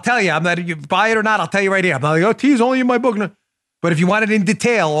 I'll tell you, I'm not, you buy it or not, I'll tell you right here. I'm not like, oh, T is only in my book. No. But if you want it in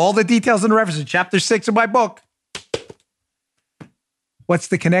detail, all the details and references, chapter 6 of my book. What's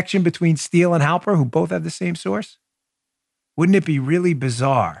the connection between Steele and Halper, who both have the same source? Wouldn't it be really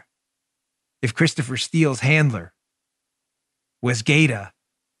bizarre if Christopher Steele's handler was Gaeta,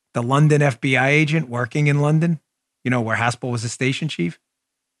 the London FBI agent working in London, you know, where Haspel was a station chief,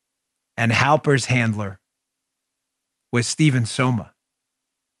 and Halper's handler was Stephen Soma,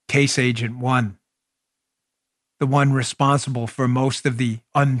 case agent 1, the one responsible for most of the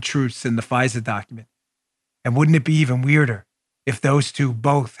untruths in the FISA document. And wouldn't it be even weirder if those two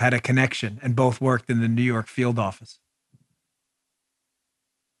both had a connection and both worked in the New York field office?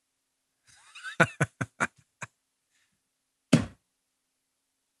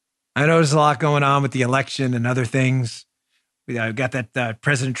 I know there's a lot going on with the election and other things. We got that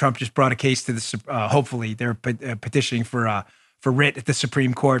President Trump just brought a case to the, hopefully they're petitioning for writ at the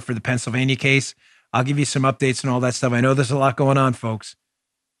Supreme Court for the Pennsylvania case. I'll give you some updates and all that stuff. I know there's a lot going on, folks.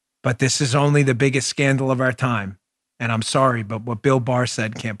 but this is only the biggest scandal of our time. And I'm sorry, but what Bill Barr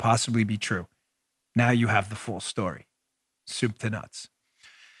said can't possibly be true. Now you have the full story. Soup to nuts.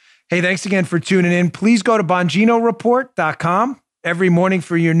 Hey, thanks again for tuning in. Please go to BonginoReport.com every morning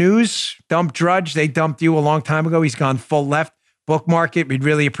for your news. Dump Drudge. They dumped you a long time ago. He's gone full left. Bookmark it. We'd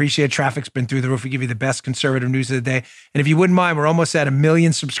really appreciate it. Traffic's been through the roof. We give you the best conservative news of the day. And if you wouldn't mind, we're almost at 1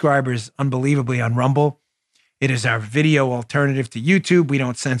 million subscribers, unbelievably, on Rumble. It is our video alternative to YouTube. We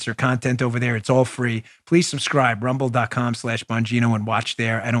don't censor content over there. It's all free. Please subscribe, rumble.com/Bongino, and watch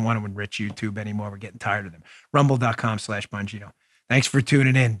there. I don't want to enrich YouTube anymore. We're getting tired of them. Rumble.com/Bongino. Thanks for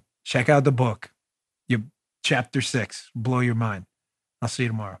tuning in. Check out the book. Chapter 6. Blow your mind. I'll see you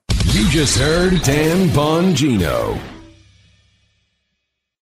tomorrow. You just heard Dan Bongino.